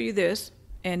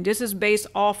 And this is based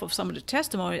off of some of the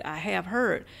testimony I have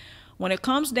heard. When it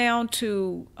comes down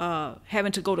to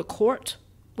having to go to court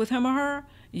with him or her,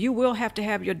 you will have to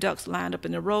have your ducks lined up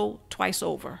in a row twice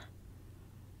over.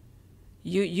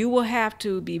 You will have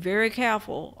to be very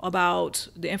careful about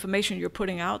the information you're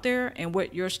putting out there and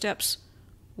what your steps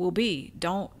will be.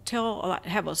 Don't tell a lot,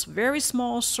 have a very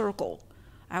small circle.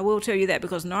 I will tell you that,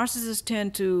 because narcissists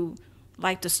tend to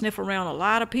like to sniff around a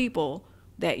lot of people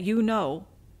that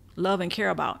love and care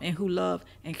about, and who love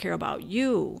and care about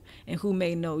you, and who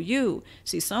may know you.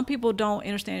 See, some people don't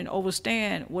understand and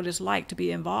understand what it's like to be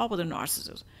involved with a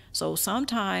narcissist. So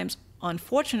sometimes,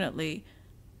 unfortunately,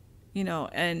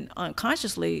 and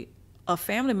unconsciously, a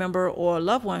family member or a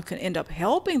loved one can end up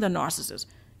helping the narcissist.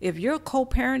 If you're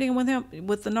co-parenting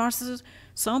with the narcissist,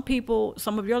 some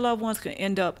of your loved ones can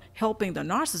end up helping the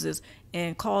narcissist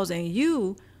and causing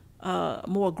you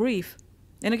more grief.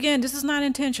 And again, this is not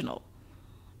intentional.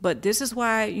 But this is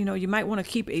why, you might want to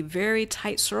keep a very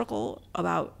tight circle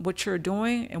about what you're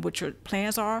doing and what your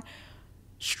plans are.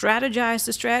 Strategize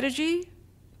the strategy,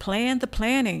 plan the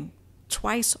planning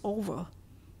twice over.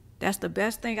 That's the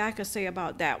best thing I could say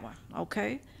about that one,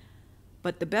 okay?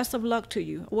 But the best of luck to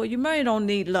you. Well, you may don't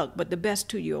need luck, but the best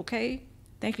to you, okay?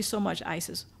 Thank you so much,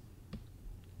 Isis.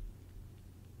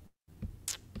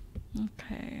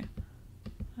 Okay,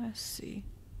 let's see.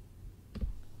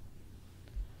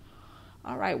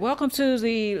 All right, welcome to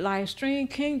the live stream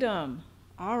kingdom.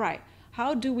 All right,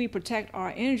 how do we protect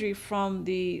our energy from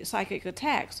the psychic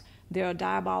attacks? Their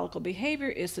diabolical behavior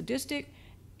is sadistic,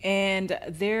 and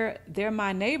they're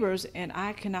my neighbors, and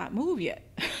I cannot move yet.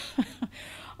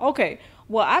 Okay,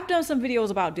 well, I've done some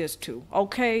videos about this too.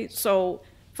 Okay, so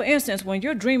for instance, when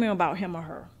you're dreaming about him or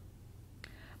her,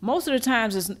 most of the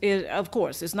times, of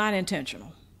course, it's not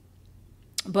intentional.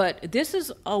 But this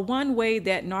is one way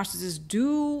that narcissists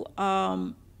do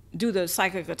the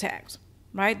psychic attacks,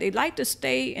 right? They like to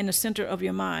stay in the center of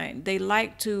your mind. They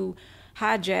like to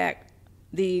hijack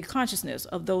the consciousness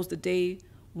of those that they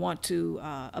want to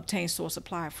obtain source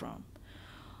supply from.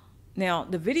 Now,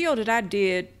 the video that I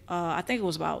did, I think it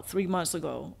was about 3 months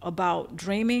ago, about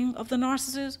dreaming of the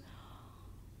narcissist.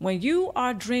 When you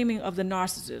are dreaming of the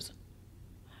narcissist,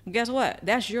 guess what?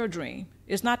 That's your dream.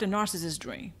 It's not the narcissist's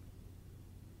dream.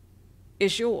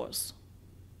 It's yours.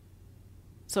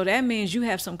 So that means you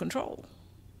have some control.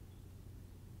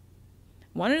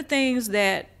 One of the things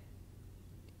that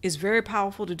is very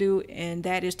powerful to do, and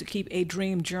that is to keep a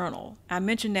dream journal. I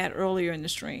mentioned that earlier in the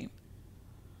stream.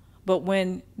 But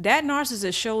when that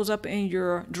narcissist shows up in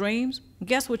your dreams,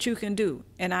 guess what you can do?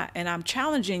 And I'm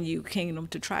challenging you, Kingdom,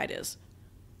 to try this.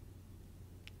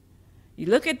 You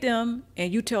look at them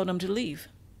and you tell them to leave.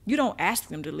 You don't ask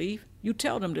them to leave. You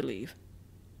tell them to leave.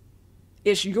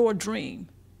 It's your dream,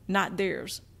 not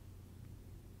theirs.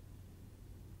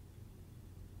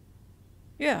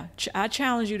 Yeah, I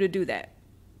challenge you to do that.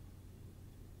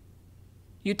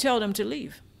 You tell them to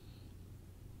leave.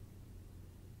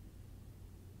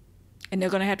 And they're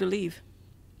going to have to leave.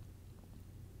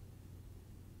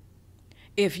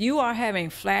 If you are having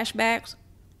flashbacks,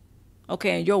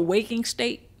 okay, in your waking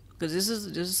state, because this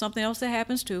is something else that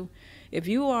happens too. If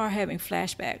you are having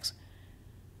flashbacks,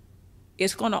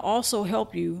 it's going to also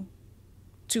help you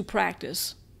to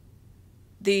practice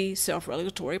the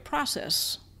self-regulatory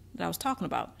process that I was talking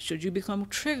about, should you become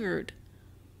triggered.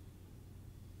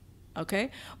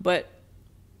 Okay? But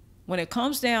when it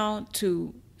comes down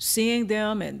to seeing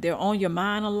them and they're on your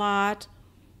mind a lot,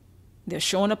 they're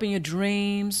showing up in your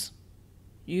dreams,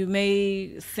 you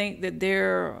may think that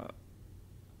they're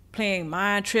playing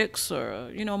mind tricks,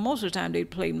 or, most of the time they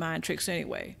play mind tricks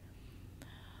anyway.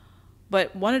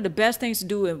 But one of the best things to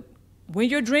do when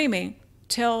you're dreaming,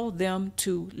 tell them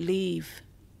to leave.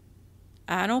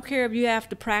 I don't care if you have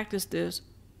to practice this.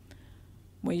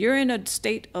 When you're in a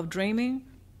state of dreaming,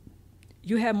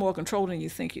 you have more control than you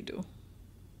think you do.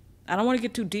 I don't want to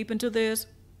get too deep into this.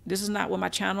 This is not what my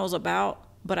channel is about,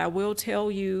 but I will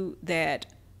tell you that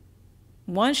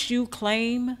once you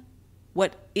claim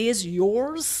what is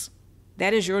yours,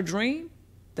 that is your dream,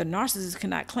 the narcissist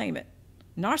cannot claim it.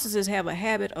 Narcissists have a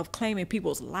habit of claiming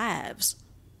people's lives.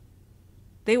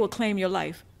 They will claim your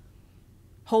life.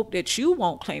 Hope that you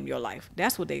won't claim your life.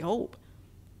 That's what they hope.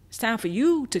 It's time for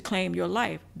you to claim your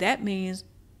life. That means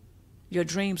your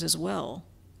dreams as well.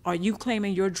 Are you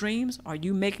claiming your dreams? Are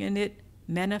you making it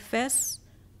manifest?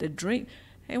 The dream.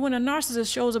 And when a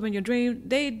narcissist shows up in your dream,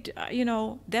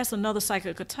 that's another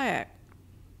psychic attack.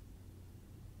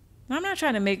 I'm not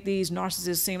trying to make these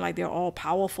narcissists seem like they're all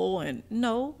powerful, and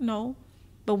no.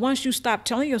 But once you stop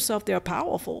telling yourself they're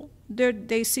powerful,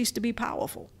 they cease to be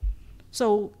powerful.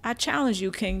 So I challenge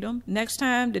you, Kingdom, next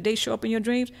time that they show up in your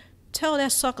dreams, tell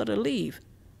that sucker to leave.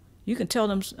 You can tell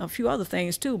them a few other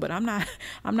things too, but I'm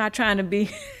not trying to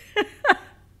be,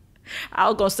 I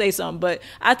was going to say something, but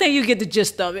I think you get the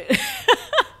gist of it.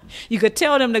 You could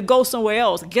tell them to go somewhere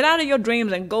else. Get out of your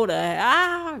dreams and go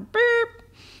to,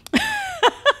 beep.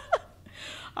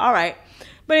 All right.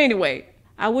 But anyway,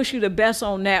 I wish you the best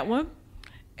on that one.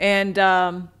 And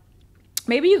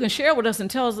maybe you can share with us and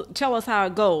tell us how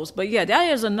it goes. But yeah,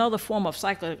 that is another form of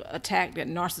psychic attack that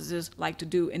narcissists like to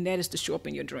do, and that is to show up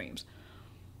in your dreams.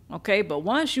 Okay, but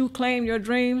once you claim your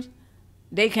dreams,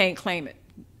 they can't claim it.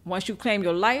 Once you claim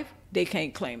your life, they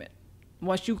can't claim it.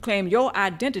 Once you claim your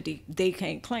identity, they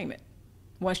can't claim it.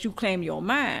 Once you claim your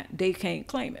mind, they can't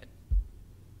claim it.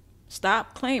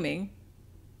 Stop claiming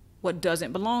what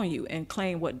doesn't belong to you and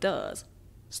claim what does.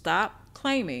 Stop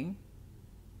claiming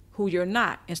who you're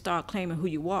not and start claiming who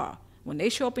you are. When they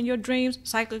show up in your dreams,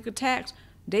 psychic attacks,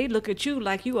 they look at you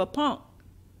like you a punk.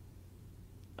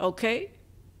 Okay?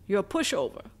 You're a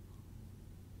pushover.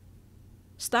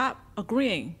 Stop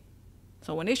agreeing.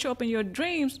 So when they show up in your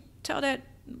dreams, tell that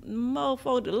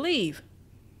mofo to leave.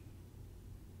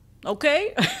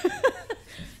 Okay?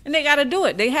 And they got to do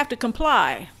it. They have to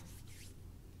comply.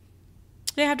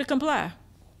 They have to comply.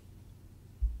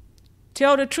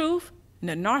 Tell the truth, and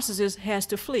the narcissist has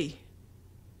to flee.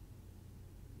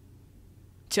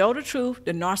 Tell the truth,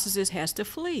 the narcissist has to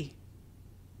flee.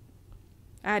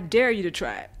 I dare you to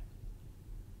try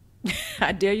it.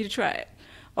 I dare you to try it.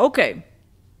 Okay.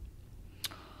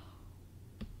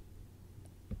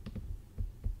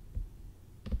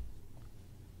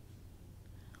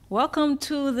 Welcome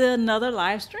to another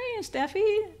live stream,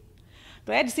 Steffi.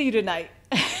 Glad to see you tonight.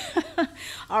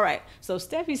 All right. So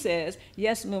Steffi says,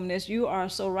 yes, Luminousz, you are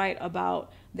so right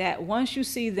about that. Once you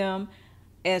see them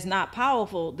as not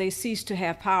powerful, they cease to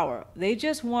have power. They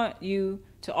just want you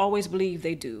to always believe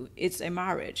they do. It's a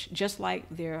mirage, just like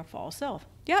their false self.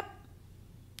 Yep.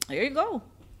 There you go.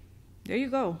 There you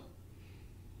go.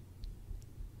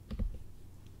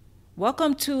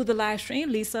 Welcome to the live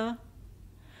stream, Lisa.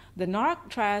 The narc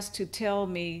tries to tell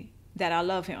me that I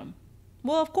love him.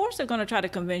 Well, of course they're going to try to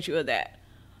convince you of that.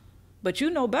 But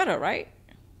you know better, right?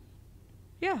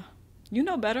 Yeah, you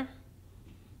know better.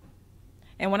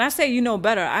 And when I say you know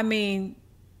better, I mean,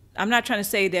 I'm not trying to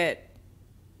say that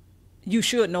you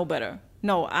should know better.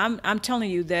 No, I'm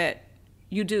telling you that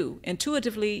you do.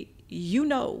 Intuitively, you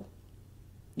know.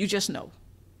 You just know.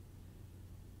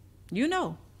 You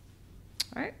know,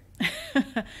 right?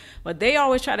 But they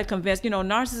always try to convince,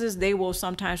 narcissists, they will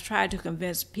sometimes try to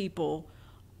convince people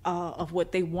of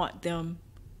what they want them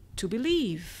to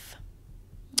believe.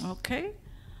 Okay?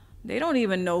 They don't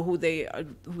even know who they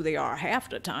are half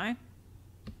the time.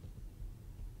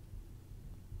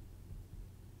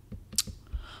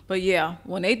 But yeah,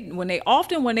 when they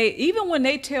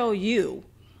tell you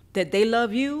that they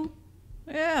love you,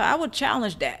 yeah, I would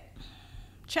challenge that.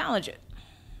 Challenge it.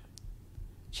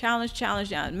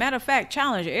 Challenge. Matter of fact,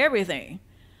 challenge everything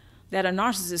that a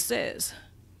narcissist says.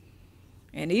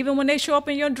 And even when they show up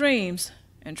in your dreams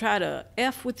and try to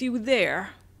F with you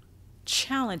there,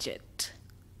 challenge it.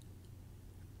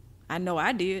 I know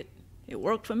I did. It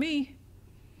worked for me.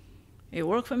 It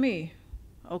worked for me.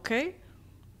 Okay?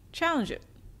 Challenge it.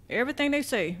 Everything they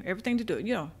say, everything to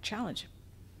do, challenge it.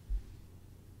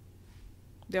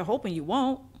 They're hoping you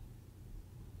won't.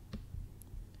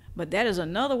 But that is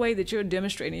another way that you're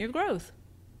demonstrating your growth,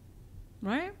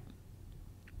 right?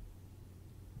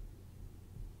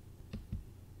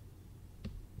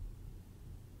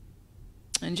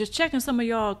 And just checking some of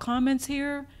y'all comments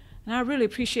here. And I really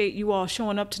appreciate you all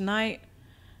showing up tonight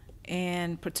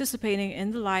and participating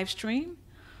in the live stream.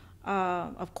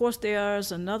 Of course,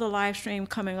 there's another live stream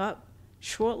coming up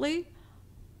shortly.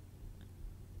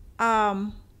 But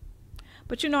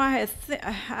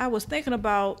I was thinking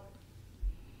about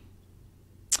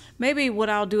maybe what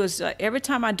I'll do is every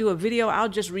time I do a video, I'll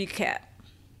just recap.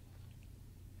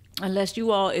 Unless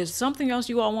is something else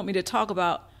you all want me to talk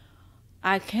about,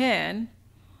 I can.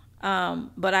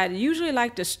 But I usually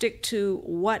like to stick to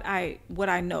what I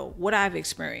know, what I've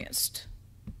experienced,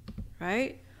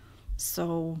 right?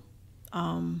 So,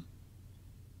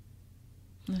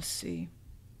 let's see.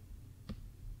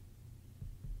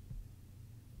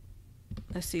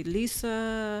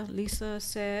 Lisa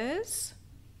says,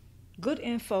 good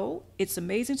info. It's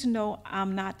amazing to know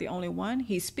I'm not the only one.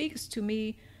 He speaks to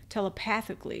me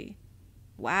telepathically.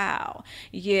 Wow.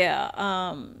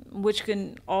 Yeah. Which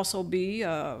can also be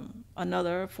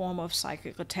another form of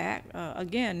psychic attack.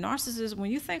 Again, narcissists,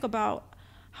 when you think about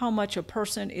how much a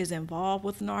person is involved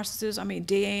with narcissists, I mean,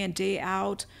 day in, day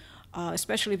out,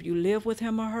 especially if you live with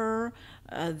him or her,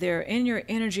 they're in your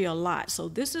energy a lot. So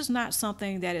this is not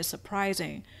something that is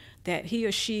surprising that he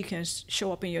or she can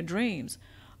show up in your dreams.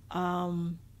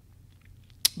 But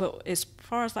as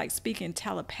far as like speaking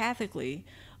telepathically,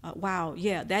 wow,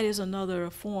 yeah, that is another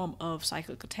form of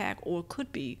psychic attack, or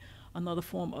could be another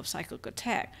form of psychic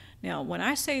attack. Now, when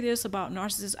I say this about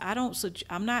narcissists,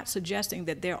 I'm not suggesting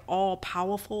that they're all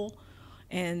powerful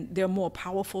and they're more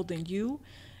powerful than you.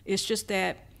 It's just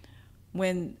that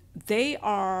when they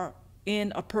are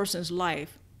in a person's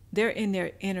life, they're in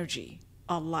their energy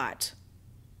a lot.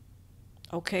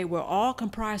 Okay, we're all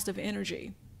comprised of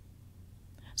energy.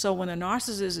 So when a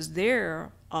narcissist is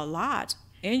there a lot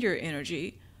in your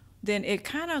energy, then it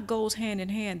kind of goes hand in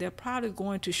hand. They're probably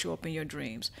going to show up in your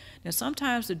dreams. Now,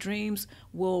 sometimes the dreams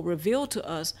will reveal to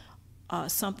us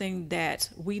something that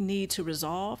we need to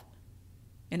resolve.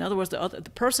 In other words,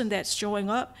 the person that's showing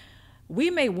up,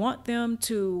 we may want them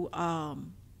to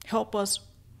help us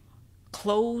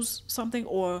close something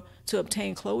or to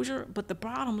obtain closure, but the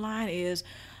bottom line is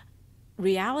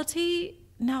reality,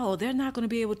 no, they're not going to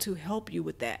be able to help you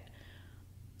with that.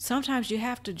 Sometimes you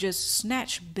have to just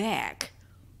snatch back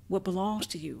what belongs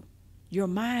to you. Your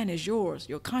mind is yours.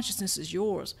 Your consciousness is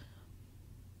yours.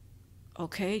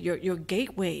 Okay, your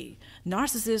gateway.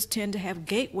 Narcissists tend to have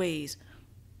gateways,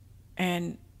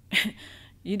 and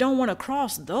you don't want to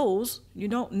cross those. You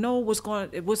don't know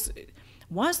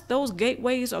once those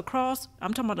gateways are crossed.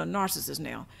 I'm talking about a narcissist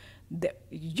now. That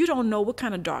you don't know what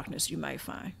kind of darkness you might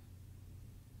find.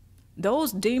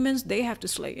 Those demons, they have to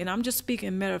slay, and I'm just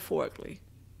speaking metaphorically.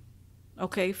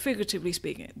 Okay, figuratively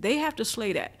speaking, they have to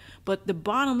slay that. But the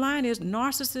bottom line is,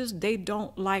 narcissists, they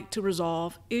don't like to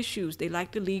resolve issues. They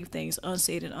like to leave things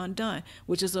unsaid and undone,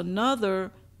 which is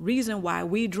another reason why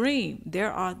we dream.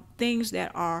 There are things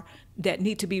that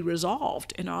need to be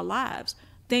resolved in our lives,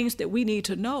 things that we need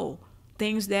to know,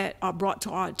 things that are brought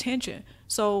to our attention.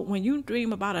 So when you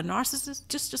dream about a narcissist,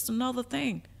 just another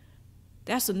thing.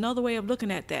 That's another way of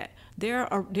looking at that. They're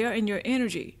in your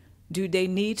energy. Do they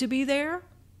need to be there?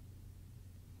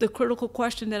 The critical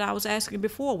question that I was asking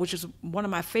before, which is one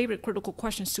of my favorite critical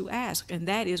questions to ask, and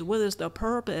that is, what is the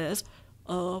purpose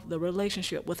of the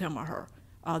relationship with him or her?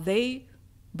 Are they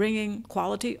bringing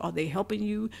quality? Are they helping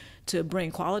you to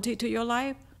bring quality to your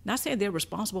life? Not saying they're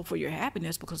responsible for your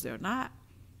happiness, because they're not.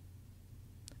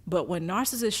 But when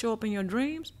narcissists show up in your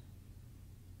dreams,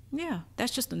 yeah,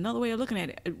 that's just another way of looking at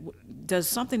it. Does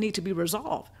something need to be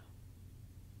resolved?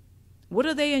 What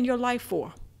are they in your life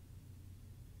for?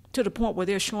 To the point where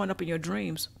they're showing up in your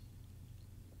dreams.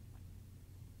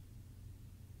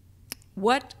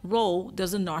 What role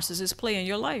does a narcissist play in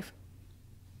your life?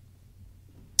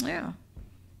 Yeah,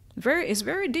 it's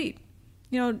very deep.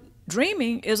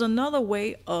 Dreaming is another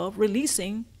way of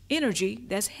releasing energy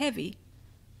that's heavy.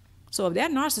 So if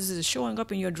that narcissist is showing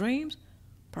up in your dreams,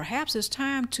 perhaps it's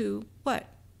time to what?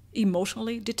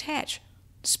 Emotionally detach,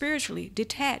 spiritually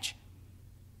detach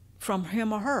from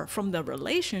him or her, from the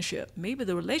relationship. Maybe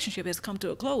the relationship has come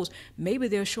to a close. Maybe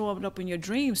they're showing up in your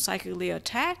dreams, psychically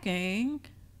attacking,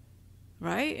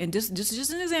 right? And this is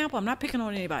just an example. I'm not picking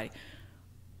on anybody.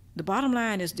 The bottom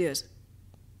line is this.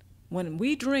 When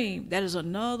we dream, that is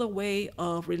another way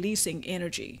of releasing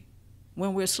energy.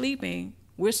 When we're sleeping,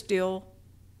 we're still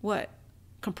what?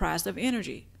 Comprised of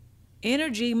energy.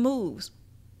 Energy moves.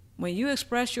 When you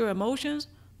express your emotions,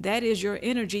 that is your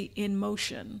energy in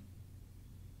motion.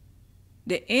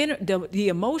 The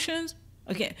emotions,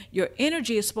 again, your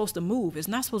energy is supposed to move. It's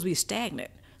not supposed to be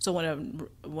stagnant. So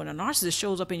when a narcissist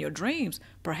shows up in your dreams,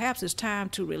 perhaps it's time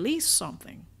to release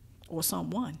something or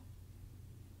someone.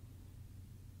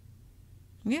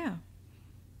 Yeah.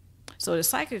 So the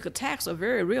psychic attacks are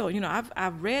very real.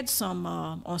 I've read some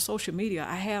on social media.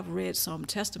 I have read some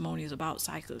testimonies about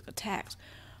psychic attacks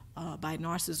by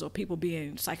narcissists, or people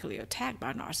being psychically attacked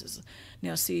by narcissists.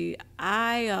 Now, see,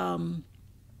 I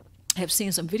have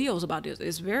seen some videos about this.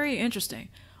 It's very interesting,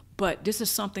 but this is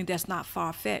something that's not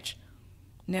far-fetched.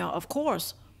 Now, of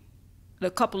course, the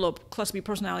couple of cluster B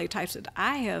personality types that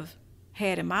I have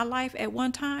had in my life at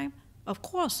one time, of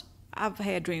course, I've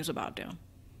had dreams about them.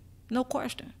 No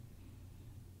question.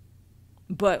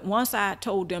 But once I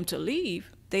told them to leave,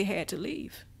 they had to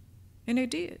leave. And they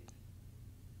did.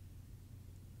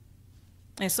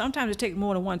 And sometimes it takes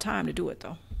more than one time to do it,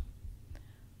 though.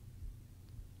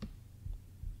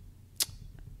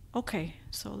 Okay,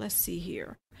 so let's see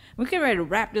here. We're getting ready to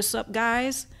wrap this up,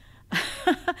 guys.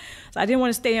 So I didn't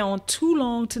want to stay on too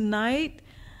long tonight.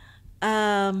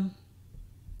 But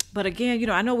again,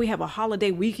 I know we have a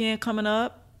holiday weekend coming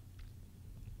up.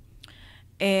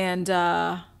 And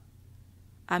I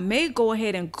may go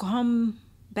ahead and come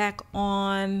back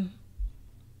on,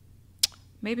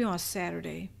 maybe on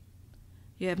Saturday.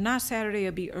 Yeah, if not Saturday,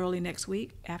 it'll be early next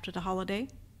week after the holiday.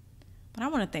 But I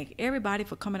want to thank everybody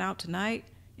for coming out tonight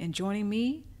and joining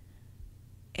me.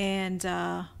 And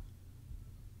I'm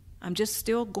just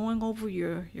still going over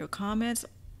your comments.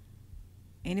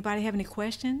 Anybody have any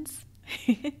questions?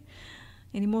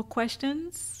 Any more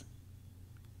questions?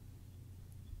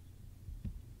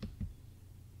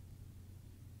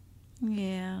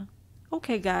 Yeah.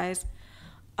 Okay, guys.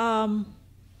 Yeah.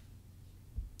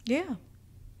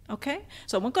 Okay.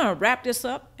 So we're going to wrap this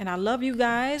up, and I love you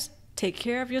guys. Take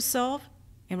care of yourself,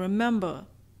 and remember,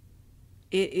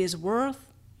 it is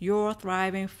worth your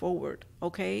thriving forward.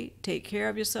 Okay? Take care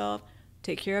of yourself.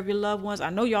 Take care of your loved ones.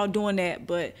 I know y'all doing that,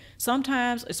 but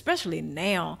sometimes, especially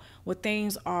now, when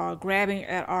things are grabbing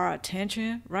at our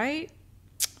attention, right?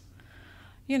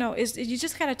 You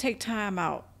just got to take time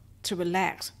out to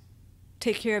relax.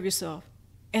 Take care of yourself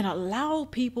and allow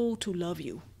people to love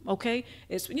you. Okay?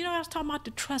 I was talking about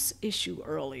the trust issue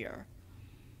earlier.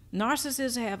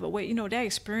 Narcissists have a way, that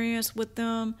experience with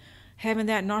them, having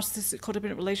that narcissistic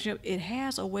codependent relationship, it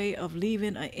has a way of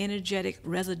leaving an energetic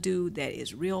residue that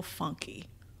is real funky.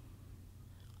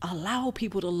 Allow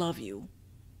people to love you.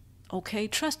 Okay?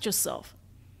 Trust yourself.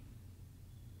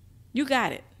 You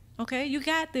got it. Okay? You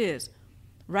got this.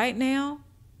 Right now,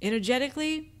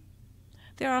 energetically,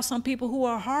 there are some people who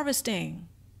are harvesting.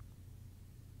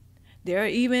 They're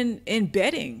even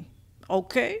embedding.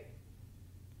 Okay?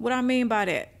 What I mean by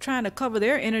that? Trying to cover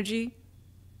their energy,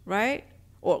 right?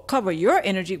 Or cover your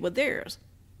energy with theirs.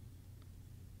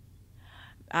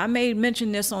 I may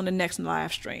mention this on the next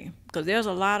live stream because there's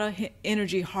a lot of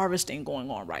energy harvesting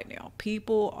going on right now.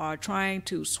 People are trying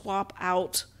to swap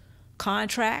out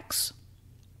contracts.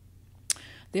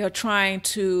 They're trying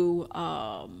to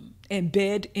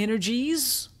embed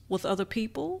energies with other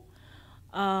people.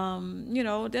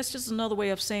 That's just another way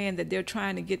of saying that they're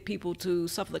trying to get people to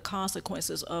suffer the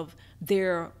consequences of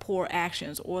their poor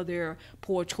actions or their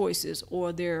poor choices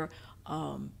or their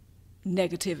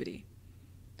negativity.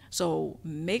 So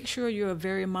make sure you're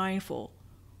very mindful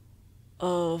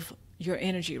of your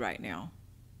energy right now.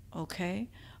 Okay?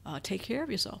 Take care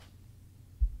of yourself.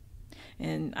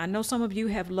 And I know some of you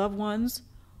have loved ones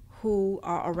who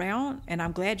are around, and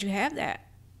I'm glad you have that.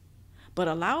 But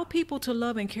allow people to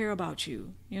love and care about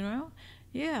you,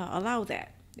 Yeah, allow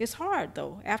that. It's hard,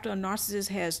 though, after a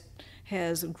narcissist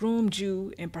has groomed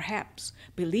you and perhaps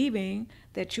believing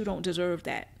that you don't deserve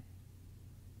that.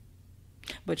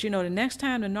 But, the next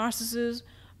time the narcissist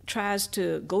tries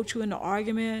to goad you into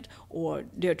argument or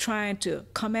they're trying to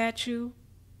come at you,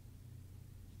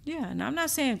 yeah, and I'm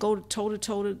not saying go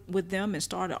toe-to-toe with them and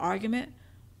start an argument,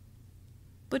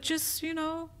 but just,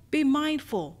 be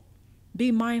mindful.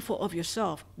 Be mindful of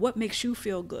yourself. What makes you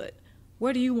feel good?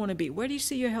 Where do you want to be? Where do you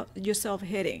see yourself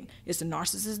heading? Is the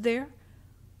narcissist there?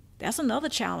 That's another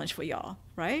challenge for y'all,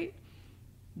 right?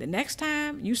 The next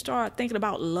time you start thinking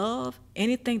about love,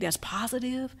 anything that's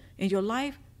positive in your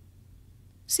life,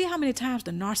 see how many times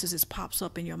the narcissist pops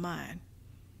up in your mind.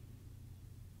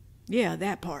 Yeah,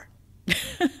 that part.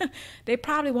 They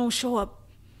probably won't show up,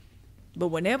 but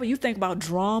whenever you think about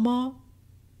drama,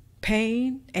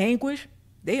 pain, anguish,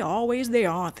 they always there,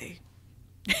 aren't they?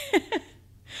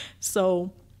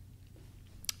 So,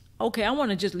 okay, I want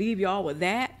to just leave y'all with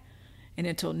that. And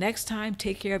until next time,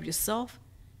 take care of yourself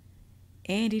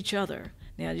and each other.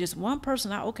 Now, just one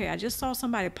person, I just saw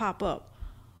somebody pop up.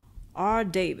 R.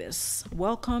 Davis,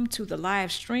 welcome to the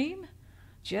live stream.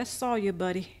 Just saw you,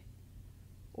 buddy.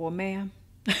 Or ma'am.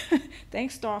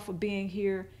 Thanks, Ztarr, for being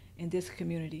here in this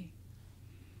community.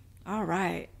 All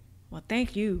right. Well,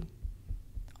 thank you.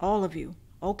 All of you.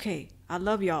 Okay. I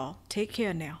love y'all. Take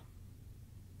care now.